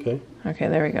 Everything's okay. Okay,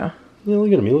 there we go. Yeah,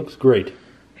 look at him. He looks great.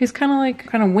 He's kind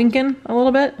of winking a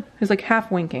little bit. He's like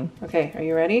half winking. Okay, are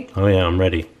you ready? Oh yeah, I'm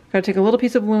ready. Gotta take a little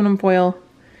piece of aluminum foil,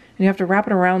 and you have to wrap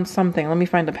it around something. Let me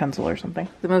find a pencil or something.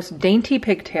 The most dainty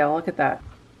pigtail. Look at that.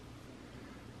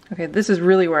 Okay, this is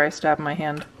really where I stab my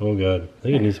hand. Oh god, I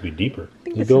think it needs to be deeper.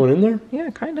 Is it going in there? Yeah,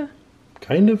 kind of.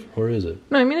 Kind of, or is it?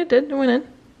 No, I mean it did. It went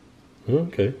in.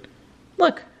 Okay.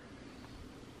 Look.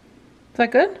 Is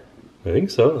that good? I think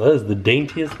so. That is the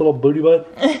daintiest little booty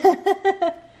butt.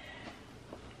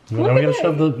 Now we gotta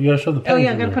shove the pennies in. Oh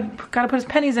yeah, gotta put his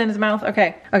pennies in his mouth.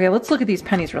 Okay. Okay, let's look at these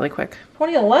pennies really quick.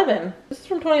 2011. This is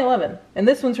from 2011. And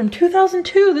this one's from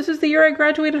 2002. This is the year I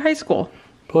graduated high school.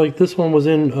 But like this one was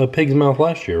in a pig's mouth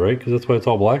last year, right? Because that's why it's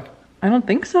all black. I don't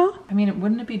think so. I mean,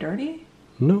 wouldn't it be dirty?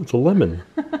 No, it's a lemon.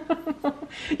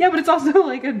 Yeah, but it's also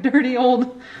like a dirty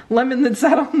old lemon that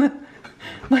sat on the,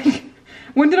 like,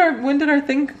 when did our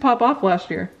thing pop off last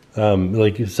year?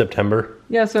 Like September.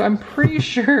 Yeah, so I'm pretty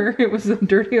sure it was a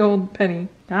dirty old penny.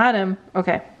 Got him.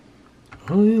 Okay.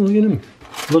 Oh yeah, look at him.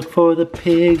 Look for the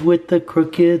pig with the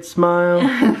crooked smile.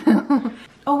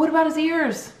 Oh, what about his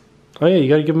ears? Oh yeah, you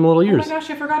gotta give him little ears. Oh my gosh,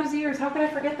 I forgot his ears. How could I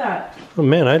forget that? Oh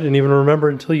man, I didn't even remember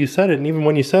until you said it, and even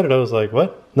when you said it, I was like,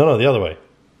 what? No, the other way.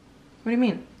 What do you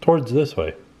mean? Towards this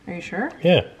way. Are you sure?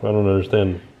 Yeah, I don't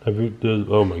understand.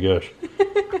 Oh my gosh.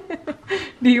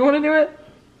 Do you want to do it?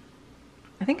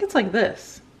 I think it's like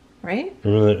this, right?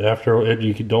 Remember that after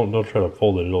you don't try to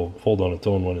fold it. It'll fold on its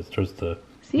own when it starts to.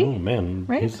 See? Oh man,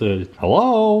 right? He said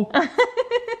hello.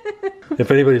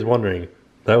 If anybody's wondering,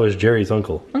 that was Jerry's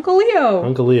uncle. Uncle Leo.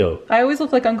 Uncle Leo. I always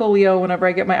look like Uncle Leo whenever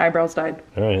I get my eyebrows dyed.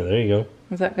 All right, there you go.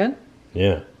 Is that good?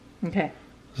 Yeah. Okay.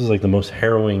 This is like the most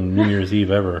harrowing New Year's Eve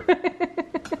ever.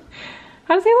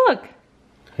 How does he look?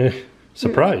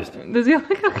 Surprised. Does he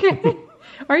look okay?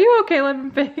 Are you okay, Lemon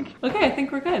Pig? Okay, I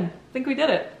think we're good. I think we did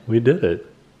it. We did it.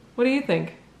 What do you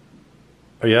think?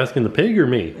 Are you asking the pig or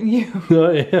me? You.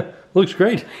 Yeah, looks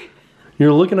great.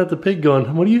 You're looking at the pig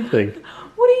going, what do you think?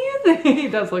 What do you think? He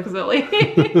does look silly.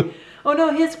 Oh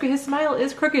no, his smile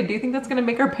is crooked. Do you think that's gonna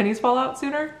make our pennies fall out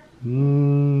sooner?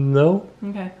 No.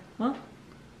 Okay, well,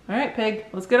 all right, pig,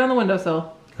 let's get on the windowsill.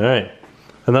 All right,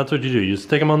 and that's what you do. You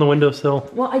stick them on the windowsill.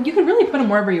 Well, you can really put them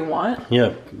wherever you want.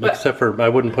 Yeah, except for I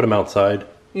wouldn't put them outside.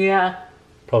 Yeah.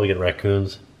 Probably get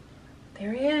raccoons.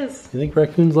 There he is. You think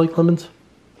raccoons like lemons?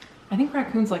 I think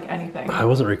raccoons like anything. I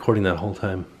wasn't recording that whole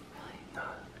time.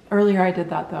 Earlier I did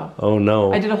that though. Oh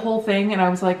no. I did a whole thing and I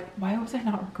was like, why was I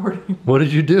not recording? What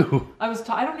did you do? I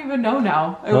don't even know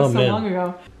now. It was so man. long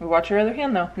ago. We watch your other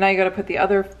hand though. Now you gotta put the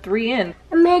other 3 in.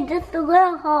 I made just a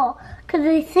little hole because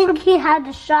I think he had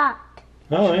a shot.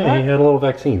 Oh yeah, he had a little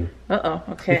vaccine. Uh-oh,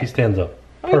 If okay. he stands up.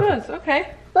 Oh, he does,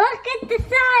 okay. Look at the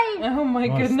side. Oh my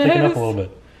Oh, it's goodness. sticking up a little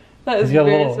bit. That is He's got a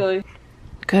very little- silly.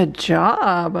 Good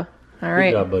job. All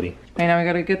right. Good job, buddy. Okay, now we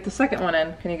gotta get the second one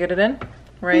in. Can you get it in?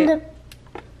 Right.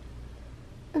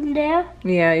 And there.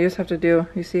 Yeah, you just have to do,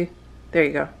 you see? There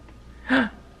you go.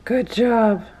 Good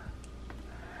job.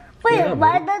 Wait, Yeah,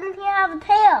 why buddy. doesn't he have a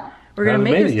tail? We're gonna Haven't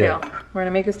make made his it yet. tail. We're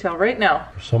gonna make his tail right now.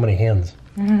 There's so many hands.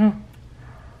 Did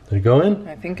it go in?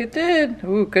 I think it did.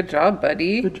 Ooh, good job,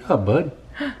 buddy. Good job, bud.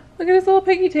 Look at his little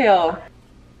piggy tail.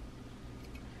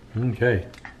 Okay,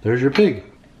 there's your pig.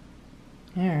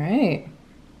 All right.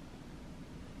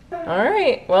 All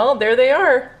right, well, there they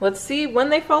are. Let's see when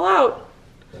they fall out.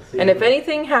 And if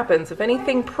anything happens, if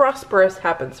anything prosperous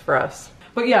happens for us.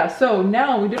 But yeah, so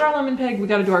now we did our lemon pig, we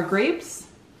gotta do our grapes.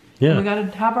 Yeah. And we gotta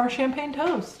have our champagne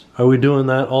toast. Are we doing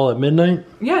that all at midnight?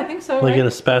 Yeah, I think so, Like right? in a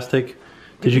spastic?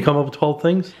 Did you come up with 12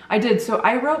 things? I did, so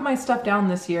I wrote my stuff down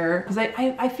this year because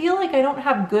I feel like I don't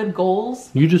have good goals.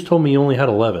 You just told me you only had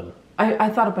 11. I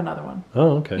thought up another one.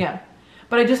 Oh, okay. Yeah.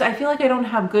 But I feel like I don't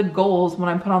have good goals when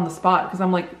I'm put on the spot because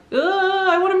I'm like,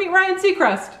 I want to meet Ryan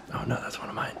Seacrest. Oh no, that's one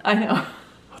of mine. I know.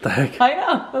 What the heck? I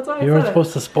know. That's why I You weren't said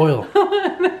supposed to spoil.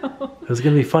 It was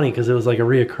gonna be funny because it was like a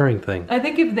reoccurring thing. I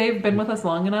think if they've been with us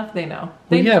long enough, they know. Well,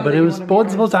 They yeah, know but that it you was wanna meet Ryan.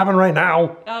 supposed to happen right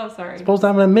now. Oh, sorry. Supposed to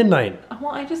happen at midnight.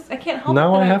 Well, I can't help it.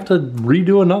 Now that I have to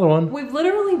redo another one. We've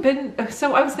literally been,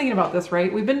 so I was thinking about this,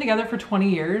 right? We've been together for 20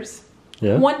 years.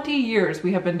 Yeah. 20 years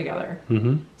we have been together.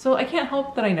 Mm-hmm. So I can't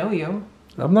help that I know you.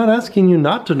 I'm not asking you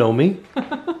not to know me.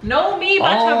 Know me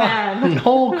better, man.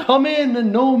 No, come in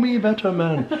and know me better,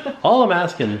 man. All I'm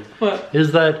asking What?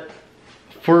 is that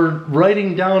for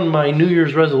writing down my New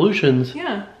Year's resolutions,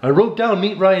 Yeah. I wrote down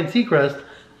meet Ryan Seacrest,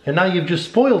 and now you've just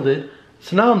spoiled it.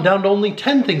 So now I'm down to only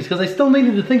 10 things because I still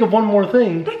needed to think of one more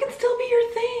thing. That can still be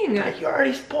your thing. You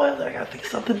already spoiled it. I gotta think of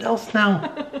something else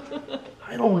now.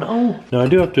 I don't know. Now I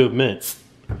do have to admit,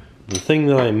 the thing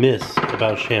that I miss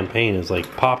about champagne is like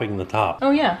popping the top.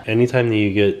 Oh yeah. Anytime that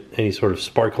you get any sort of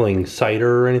sparkling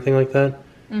cider or anything like that,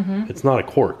 it's not a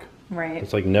cork. Right.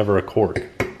 It's like never a cork.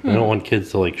 I don't want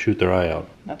kids to like shoot their eye out.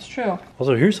 That's true.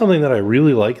 Also, here's something that I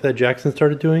really like that Jackson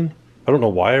started doing. I don't know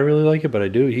why I really like it, but I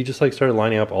do. He just like started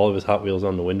lining up all of his Hot Wheels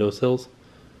on the windowsills.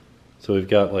 So we've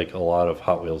got like a lot of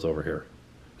Hot Wheels over here.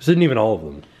 This isn't even all of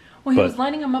them. Well, he But- was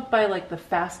lining them up by like the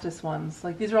fastest ones.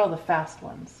 Like these are all the fast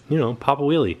ones. You know, pop a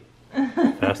wheelie.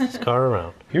 Fastest car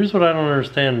around. Here's what I don't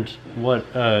understand what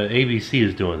ABC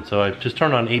is doing. So I just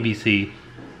turned on ABC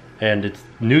and it's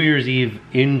New Year's Eve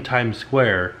in Times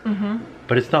Square.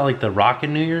 But it's not like the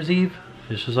Rockin' New Year's Eve.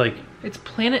 It's just like It's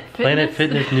Planet Fitness. Planet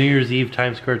Fitness New Year's Eve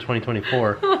Times Square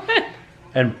 2024.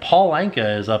 And Paul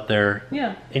Anka is up there.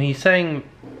 Yeah. And he sang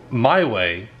My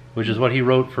Way, which is what he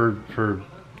wrote for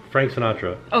Frank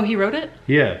Sinatra. Oh, he wrote it?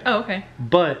 Yeah. Oh, okay.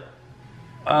 But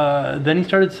then he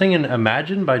started singing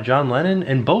Imagine by John Lennon,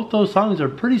 and both those songs are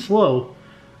pretty slow.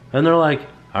 And they're like,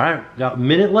 all right, got a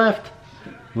minute left.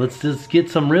 Let's just get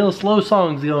some real slow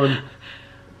songs going.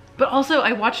 But also,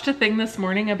 I watched a thing this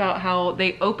morning about how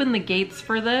they opened the gates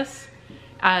for this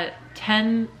at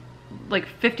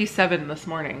 10:57 this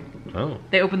morning. Oh.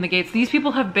 They opened the gates. These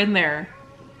people have been there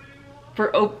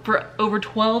for over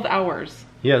 12 hours.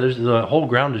 Yeah, there's the whole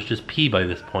ground is just pee by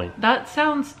this point. That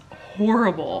sounds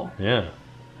horrible. Yeah.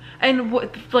 And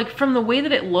like from the way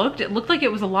that it looked like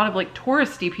it was a lot of like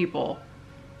touristy people.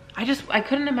 I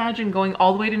couldn't imagine going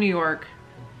all the way to New York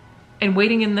and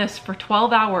waiting in this for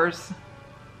 12 hours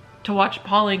to watch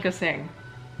Paul Anka sing.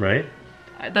 Right?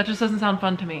 That just doesn't sound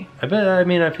fun to me. I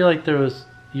feel like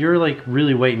you're like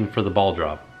really waiting for the ball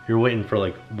drop. You're waiting for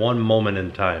like one moment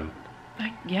in time.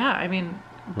 Yeah, I mean,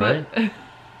 but, Right?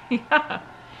 yeah,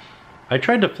 I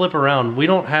tried to flip around. We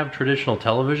don't have traditional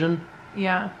television.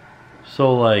 yeah.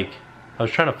 So like, I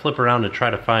was trying to flip around to try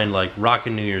to find like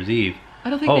Rockin' New Year's Eve. I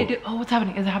don't think Oh. they do. Oh, what's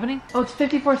happening? Is it happening? Oh, it's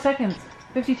 54 seconds.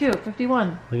 52,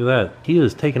 51. Look at that.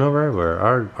 Kia's taking over everywhere.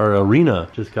 Our arena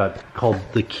just got called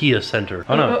the Kia Center.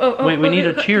 Oh no. Wait, we need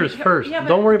a cheers first. Yeah, but-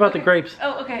 Don't worry about the grapes.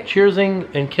 Oh, okay.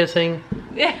 Cheersing and kissing.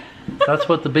 Yeah. That's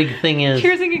what the big thing is.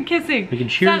 Cheersing and kissing. We can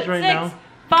cheers right now. 6,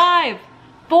 5,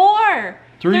 4,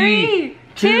 3,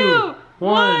 2,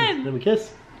 1. Then we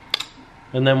kiss.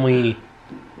 And then we...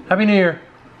 Happy New Year.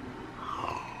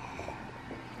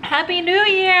 Happy New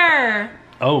Year.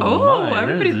 Oh, Oh, my.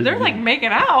 everybody's, they're like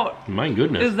making out. My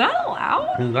goodness. Is that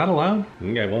allowed? Is that allowed?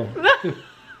 Okay, well.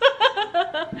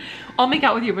 I'll make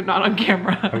out with you, but not on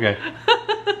camera. Okay.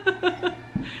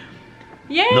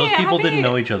 Yay! Those people didn't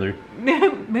know each other.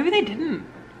 Maybe they didn't.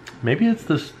 Maybe it's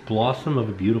this blossom of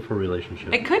a beautiful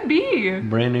relationship. It could be.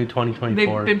 Brand new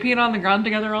 2024. They've been peeing on the ground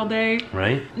together all day.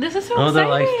 Right? This is so Oh, exciting. they're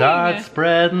like, start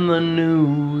spreading the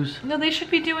news. No, they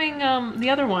should be doing the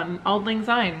other one, Auld Lang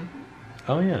Syne.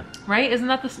 Oh, yeah. Right? Isn't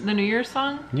that the New Year's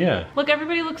song? Yeah. Look,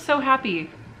 everybody looks so happy.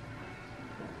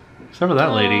 Except for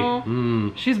that lady.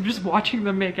 Aw. She's just watching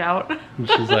them make out. And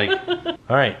she's like, all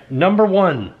right, number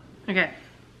 1. Okay,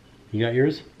 You got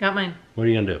yours? got mine. What are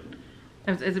you going to do?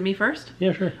 Is it me first?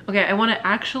 Yeah, sure. Okay, I want to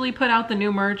actually put out the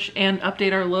new merch and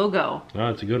update our logo. Oh,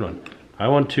 that's a good one. I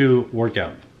want to work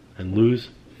out and lose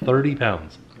 30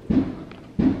 pounds.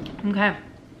 Okay.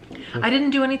 I didn't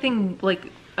do anything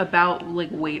like about like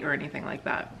weight or anything like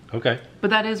that. Okay. But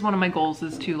that is one of my goals,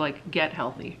 is to like get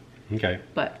healthy. Okay.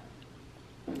 But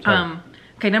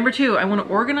okay, number 2, I want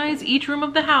to organize each room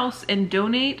of the house and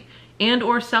donate and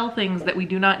or sell things that we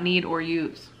do not need or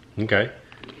use. Okay.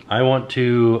 I want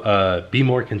to be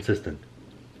more consistent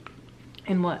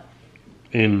In what?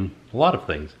 in a lot of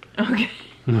things. Okay.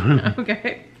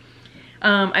 Okay.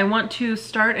 I want to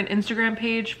start an Instagram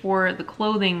page for the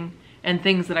clothing and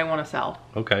things that I want to sell.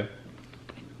 Okay.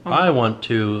 I want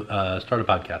to start a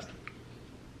podcast.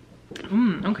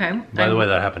 Okay. By the way,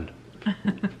 that happened.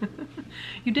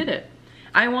 You did it.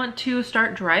 I want to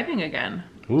start driving again.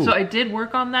 Ooh. So I did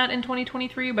work on that in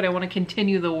 2023, but I want to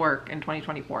continue the work in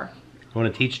 2024. I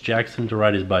want to teach Jackson to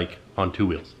ride his bike on 2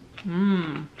 wheels.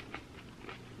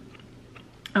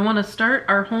 I want to start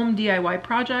our home DIY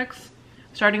projects,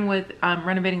 starting with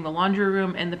renovating the laundry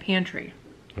room and the pantry.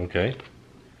 Okay.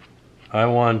 I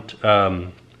want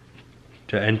to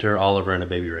enter Oliver in a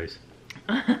baby race.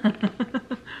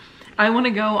 I want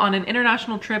to go on an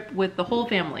international trip with the whole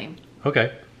family.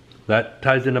 Okay. That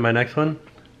ties into my next one.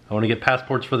 I want to get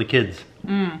passports for the kids.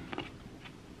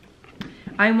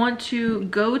 I want to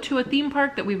go to a theme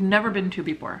park that we've never been to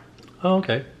before. Oh,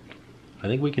 okay. I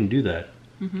think we can do that.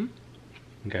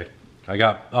 Okay. I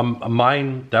got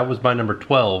mine. That was my number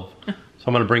 12. So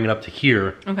I'm going to bring it up to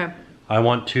here. Okay. I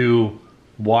want to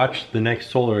watch the next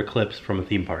solar eclipse from a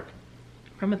theme park.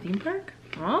 From a theme park?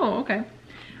 Oh, okay.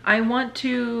 I want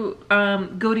to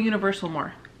go to Universal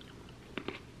more.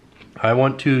 I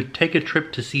want to take a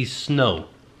trip to see snow.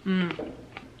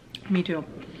 Me too.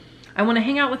 I want to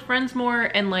hang out with friends more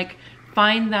and like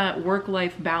find that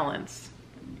work-life balance.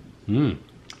 I want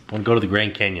to go to the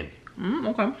Grand Canyon.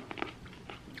 Okay.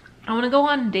 I want to go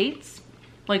on dates,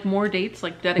 like more dates,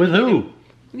 like dedicated. With who?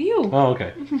 You. Oh,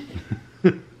 okay.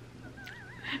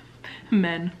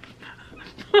 Men.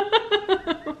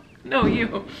 No,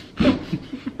 you.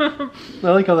 I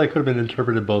like how that could have been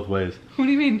interpreted both ways. What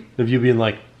do you mean? Of you being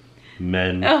like,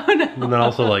 men. Oh, no. And then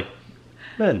also like,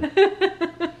 men.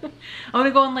 I want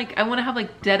to go on like, I want to have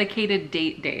like dedicated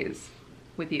date days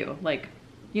with you. Like,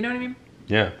 you know what I mean?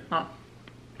 Yeah. Oh.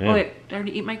 Yeah. Oh wait, did I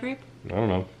already eat my grape? I don't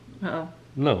know. Uh-oh.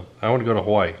 No, I want to go to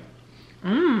Hawaii.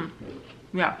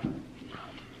 Yeah.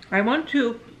 I want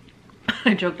to,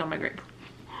 I choked on my grape.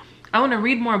 I want to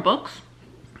read more books.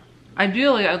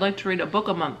 Ideally, I'd like to read a book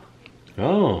a month.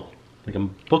 Oh, like a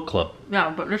book club.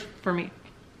 Yeah, but just for me.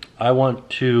 I want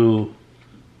to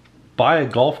buy a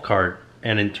golf cart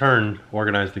and in turn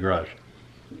organize the garage.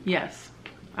 Yes,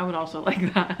 I would also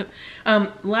like that.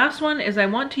 Last one is I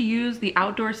want to use the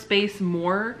outdoor space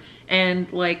more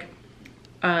and like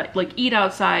eat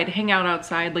outside, hang out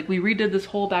outside. Like we redid this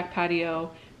whole back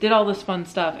patio, did all this fun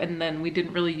stuff, and then we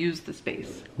didn't really use the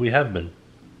space. We have been.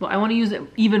 Well, I want to use it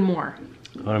even more.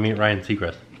 I want to meet Ryan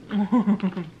Seacrest.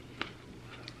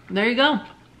 There you go.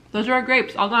 Those are our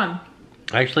grapes, all gone.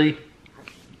 Actually,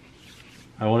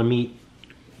 I want to meet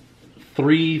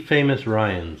 3 famous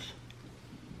Ryans.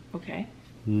 Okay.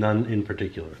 None in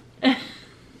particular.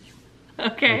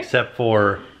 Okay. Except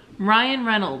for Ryan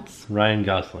Reynolds. Ryan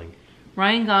Gosling.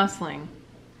 Ryan Gosling.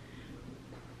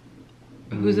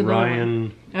 Who's another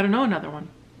one? I don't know another one.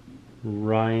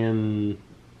 Ryan.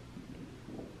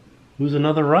 Who's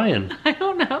another Ryan? I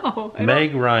don't know.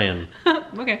 Meg Ryan.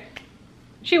 Okay.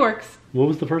 She works. What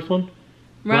was the first one?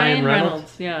 Ryan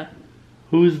Reynolds. Yeah.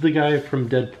 Who's the guy from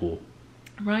Deadpool?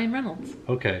 Ryan Reynolds.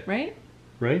 Okay. Right?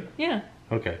 Right? Yeah.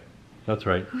 Okay. That's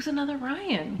right. Who's another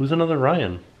Ryan? Who's another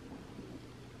Ryan?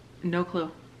 No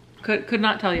clue. Could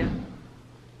not tell you.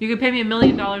 You could pay me $1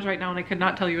 million right now and I could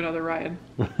not tell you another Ryan.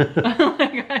 Like,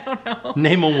 I don't know.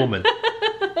 Name a woman.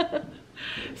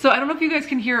 So I don't know if you guys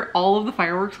can hear all of the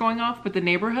fireworks going off, but the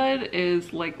neighborhood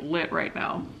is like lit right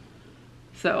now.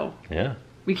 So yeah.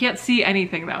 We can't see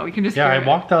anything though. We can just yeah. hear I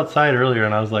walked outside earlier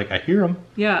and I was like, I hear them.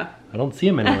 Yeah. I don't see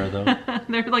them anywhere though.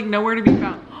 They're like nowhere to be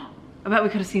found. I bet we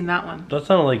could have seen that one. That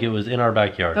sounded like it was in our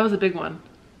backyard. That was a big one.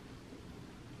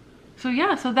 So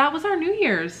yeah, so that was our New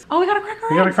Year's. Oh, we gotta crack our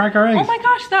eggs. We gotta crack our eggs. Oh my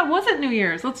gosh, that wasn't New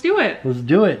Year's. Let's do it. Let's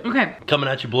do it. Okay. Coming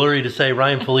at you blurry to say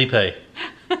Ryan Felipe.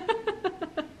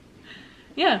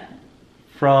 Yeah.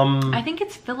 From... I think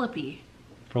it's Philippi.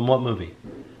 From what movie?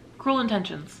 Cruel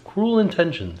Intentions. Cruel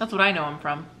Intentions. That's what I know him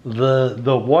from.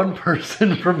 The one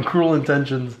person from Cruel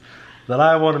Intentions that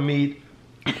I want to meet.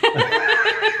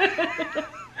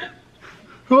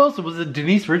 Who else? Was it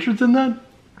Denise Richards in that?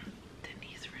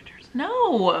 Denise Richards?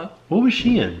 No. What was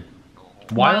she in?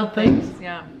 Wild Things?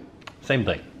 Yeah. Same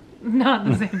thing. Not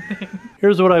the same thing.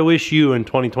 Here's what I wish you in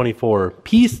 2024.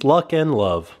 Peace, luck, and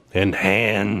love. And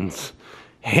hands.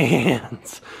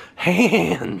 Hands.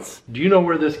 Hands. Do you know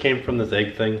where this came from, this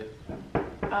egg thing?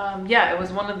 Yeah, it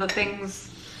was one of the things.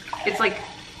 It's like,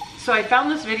 so I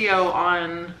found this video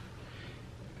on,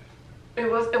 it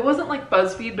wasn't like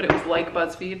BuzzFeed, but it was like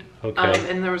BuzzFeed. Okay.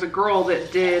 And there was a girl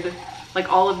that did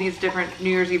like all of these different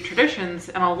New Year's Eve traditions,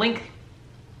 and I'll link,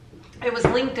 it was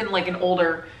linked in like an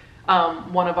older,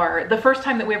 one of our, the first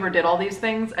time that we ever did all these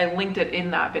things, I linked it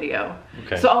in that video.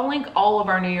 Okay. So I'll link all of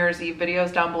our New Year's Eve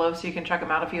videos down below so you can check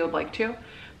them out if you would like to.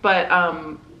 But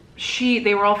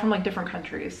they were all from like different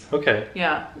countries. Okay.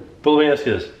 Yeah. But let me ask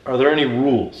you this. Are there any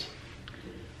rules?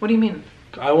 What do you mean?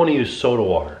 I want to use soda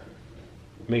water.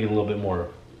 Make it a little bit more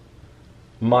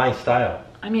my style.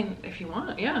 I mean, if you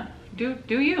want, yeah. Do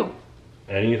you.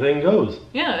 Anything goes.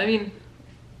 Yeah, I mean,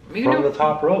 you From can the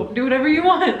top rope. do whatever you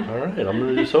want. All right, I'm going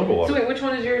to do soda water. So wait, which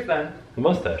one is yours then? The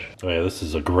mustache. Oh yeah, this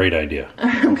is a great idea.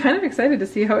 I'm kind of excited to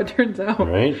see how it turns out.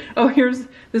 Right? Oh,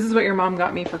 this is what your mom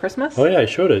got me for Christmas. Oh yeah, I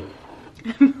showed it.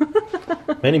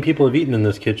 Many people have eaten in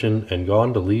this kitchen and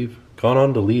gone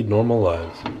on to lead normal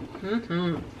lives.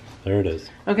 Mm-hmm. There it is.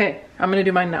 Okay, I'm gonna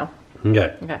do mine now.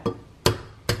 Okay. Okay.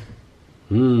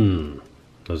 Mmm.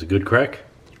 That was a good crack.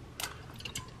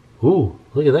 Ooh,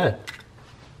 look at that.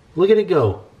 Look at it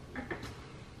go.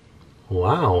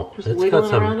 Wow. Just It's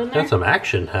wiggling around in there? got some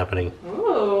action happening.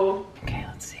 Ooh. Okay,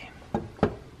 let's see.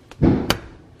 That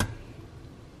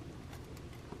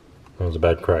was a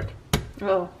bad crack.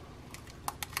 Oh.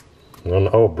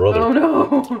 Oh, brother. Oh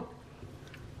no.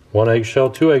 One eggshell,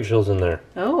 2 eggshells in there.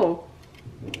 Oh.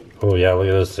 Oh yeah, look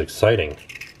at this. It's exciting.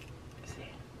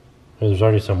 Oh, there's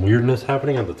already some weirdness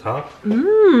happening at the top.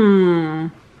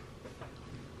 Mmm.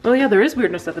 Oh yeah, there is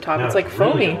weirdness at the top. Now It's like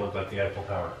really foamy. gonna look like the Eiffel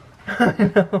Tower.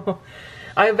 I know.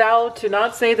 I vow to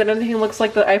not say that anything looks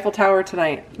like the Eiffel Tower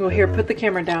tonight. Well, here, put the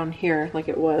camera down here like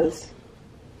it was.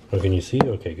 Oh, can you see?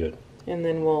 Okay, good. And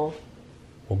then we'll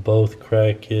both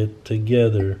crack it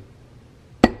together.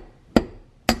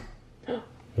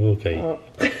 Okay. Oh.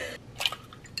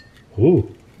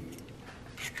 Ooh.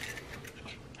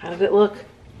 How did it look?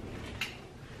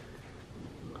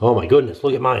 Oh my goodness,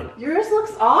 look at mine. Yours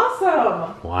looks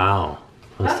awesome. Wow.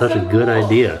 That's That's such so a good cool.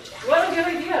 idea. What a good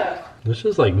idea. It's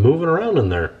just like moving around in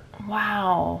there.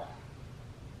 Wow.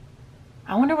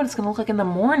 I wonder what it's gonna look like in the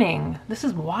morning. This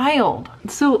is wild.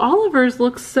 So Oliver's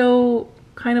looks so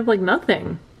kind of like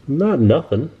nothing. Not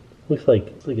nothing. Looks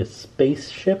like a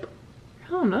spaceship. I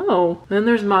don't know. Then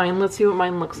there's mine. Let's see what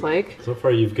mine looks like. So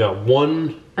far you've got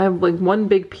one I have like one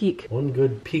big peak.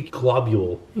 good peak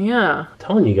globule. Yeah. I'm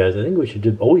telling you guys, I think we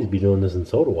should always be doing this in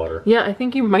soda water. Yeah, I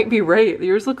think you might be right.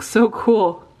 Yours looks so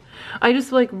cool. I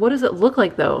just like, what does it look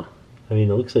like though? I mean,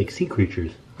 it looks like sea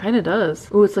creatures. Kinda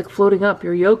does. Ooh, it's like floating up.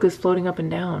 Your yolk is floating up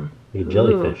and down. Like a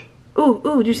jellyfish. Ooh,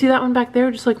 ooh, do you see that one back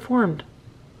there? Just like formed.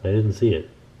 I didn't see it.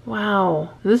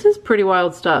 Wow. This is pretty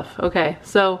wild stuff. Okay,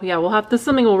 so yeah, this is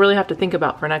something we'll really have to think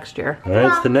about for next year. All right,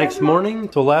 it's the next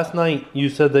morning. So last night you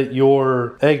said that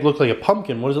your egg looked like a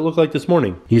pumpkin. What does it look like this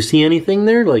morning? You see anything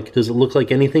there? Like, does it look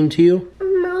like anything to you? It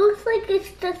looks like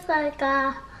it's just like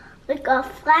a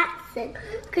flat thing,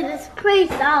 because it's pretty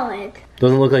solid.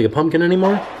 Doesn't look like a pumpkin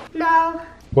anymore? No,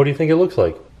 What do you think it looks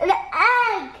like? an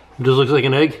egg. It just looks like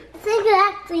an egg? I think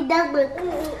it actually does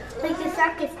look like a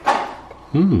circus stuff.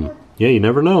 Yeah, you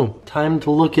never know. Time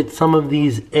to look at some of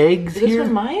these eggs Is this here.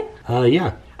 one mine?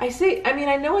 Yeah. I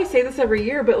know I say this every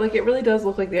year, but like it really does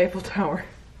look like the Eiffel Tower.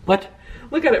 What?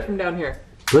 Look at it from down here.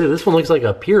 Look, this one looks like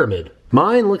a pyramid.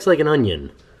 Mine looks like an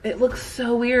onion. It looks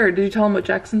so weird. Did you tell him what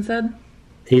Jackson said?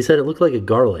 He said it looked like a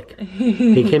garlic.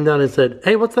 He came down and said,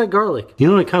 hey, what's that garlic? You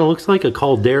know what it kind of looks like? A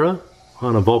caldera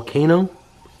on a volcano.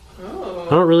 Oh.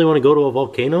 I don't really want to go to a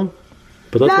volcano,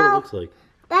 but that's what it looks like.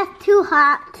 That's too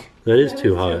hot. That is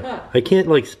too hot. I can't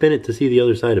like spin it to see the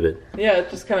other side of it. Yeah, it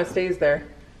just kind of stays there.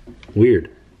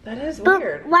 Weird. That is But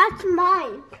weird. watch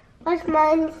mine. Watch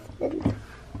mine.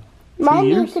 Mine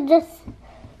you could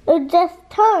just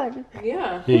turn.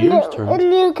 Yeah. Yeah, yours turned.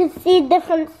 And you can see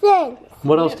different things.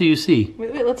 What else do you see?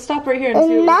 Wait, let's stop right here and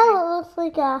see And what now it looks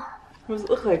like a what does it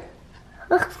look like?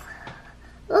 looks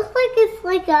like it's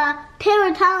like a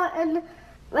terror tower, and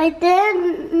right there,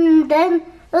 and then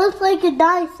it looks like a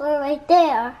dinosaur right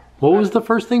there. What was the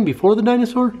first thing before the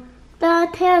dinosaur? The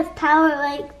terror tower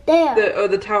right there.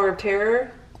 The Tower of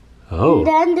Terror? Oh. And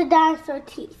then the dinosaur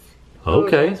teeth.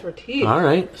 Okay. Dinosaur teeth. All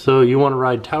right. So you want to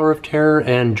ride Tower of Terror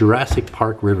and Jurassic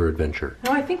Park River Adventure.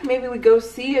 No, I think maybe we go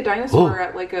see a dinosaur Oh.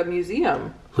 at like a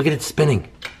museum. Look at it spinning.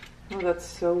 Oh, that's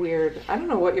so weird. I don't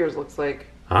know what yours looks like.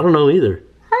 I don't know either.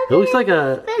 How It do looks you like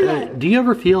a. spin it? Do you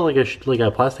ever feel like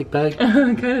a plastic bag? It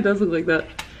kind of does look like that.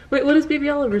 Wait, what does Baby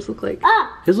Oliver's look like?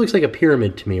 Ah, His looks like a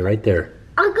pyramid to me right there.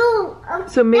 I'll go.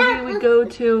 So maybe yeah, we go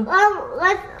to...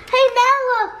 let's. Hey,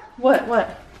 now look.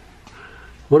 What?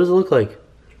 What does it look like?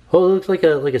 Oh, it looks like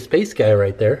a space guy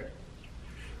right there.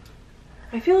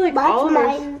 I feel like That's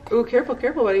Oliver's... mine. Ooh, careful,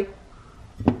 buddy.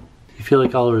 You feel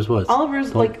like Oliver's what?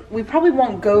 Oliver's like, we probably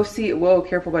won't go see... Whoa,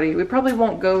 careful, buddy. We probably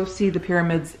won't go see the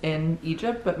pyramids in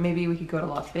Egypt, but maybe we could go to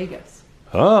Las Vegas.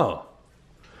 Oh,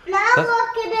 Now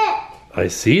look at it. I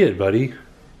see it, buddy.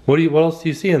 What else do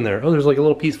you see in there? Oh, there's like a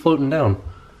little piece floating down.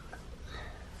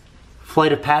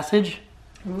 Flight of Passage?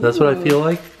 That's what I feel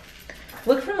like.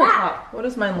 Look from the top. What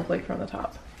does mine look like from the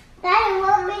top? Daddy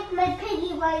won't make my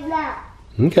piggy right now.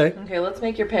 Okay. Okay, let's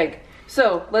make your pig.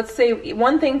 So, let's say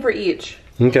one thing for each.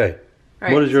 Okay. All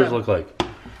right, what does yours so look like?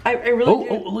 I really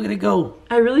Oh, look at it go.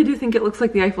 I really do think it looks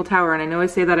like the Eiffel Tower, and I know I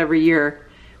say that every year,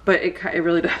 but it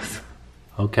really does.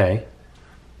 Okay.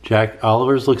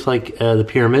 Oliver's looks like the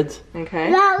pyramids.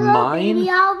 Okay. Now look, Mine? baby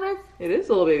Albert. It is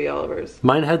little baby Oliver's.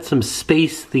 Mine had some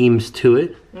space themes to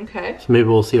it. Okay. So maybe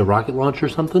we'll see a rocket launch or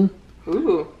something.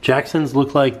 Ooh. Jackson's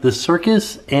look like the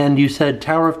circus, and you said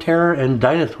Tower of Terror and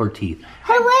dinosaur teeth.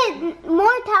 Hey, wait, more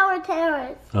Tower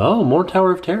Terrors. Oh, more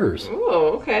Tower of Terrors. Ooh,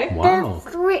 okay. Wow.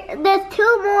 There's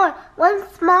two more. One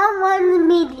small, one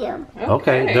medium.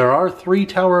 Okay, there are 3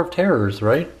 Tower of Terrors,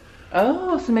 right?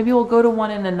 Oh, so maybe we'll go to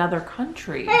one in another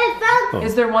country. Hey, found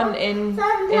Is there one in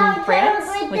Tower France? Terrors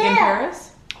right Like in there.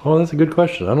 Paris? Oh, that's a good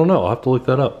question. I don't know. I'll have to look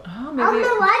that up. Oh, I don't maybe.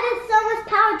 know why there's so much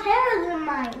Tower Terrors in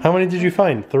mine. How many did you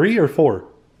find? 3 or 4?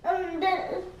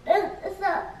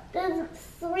 There's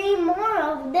 3 more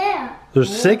over there.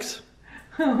 There's 6?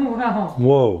 Wow.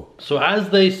 Whoa. So as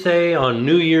they say on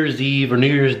New Year's Eve or New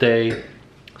Year's Day,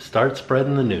 start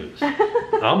spreading the news.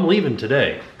 I'm leaving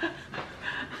today.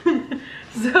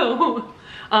 So,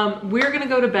 we're gonna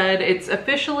go to bed. It's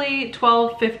officially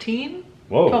 12:15.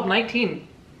 Whoa. 12:19.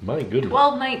 My goodness.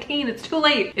 12:19. It's too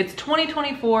late. It's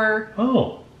 2024.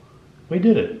 Oh, we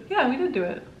did it. Yeah, we did do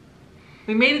it.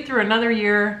 We made it through another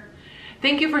year.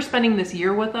 Thank you for spending this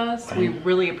year with us. We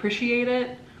really appreciate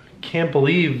it. Can't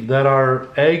believe that our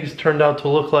eggs turned out to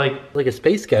look like a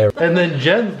space guy. And then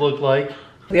Jen's looked like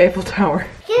The Eiffel Tower.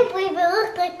 Can't believe it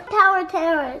looks like Tower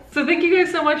Terrors. So thank you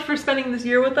guys so much for spending this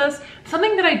year with us.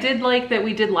 Something that I did like that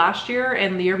we did last year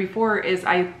and the year before is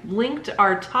I linked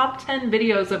our top 10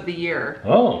 videos of the year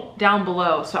down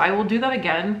below. So I will do that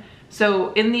again.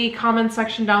 So in the comment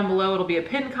section down below, it'll be a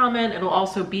pinned comment. It'll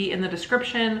also be in the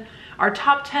description. Our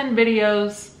top 10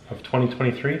 videos of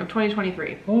 2023. of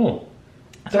 2023. Oh,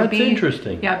 that's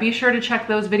interesting. Yeah, be sure to check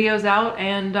those videos out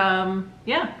and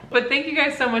yeah. But thank you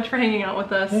guys so much for hanging out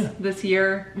with us this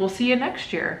year. We'll see you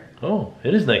next year. Oh,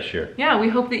 it is next year. Yeah, we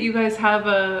hope that you guys have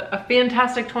a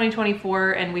fantastic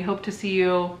 2024 and we hope to see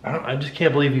you. I just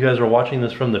can't believe you guys are watching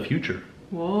this from the future.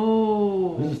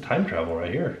 Whoa. This is time travel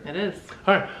right here. It is.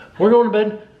 All right, we're going to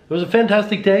bed. It was a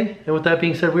fantastic day. And with that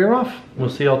being said, we are off. We'll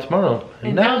see y'all tomorrow.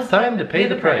 And now it's time to pay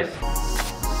the price.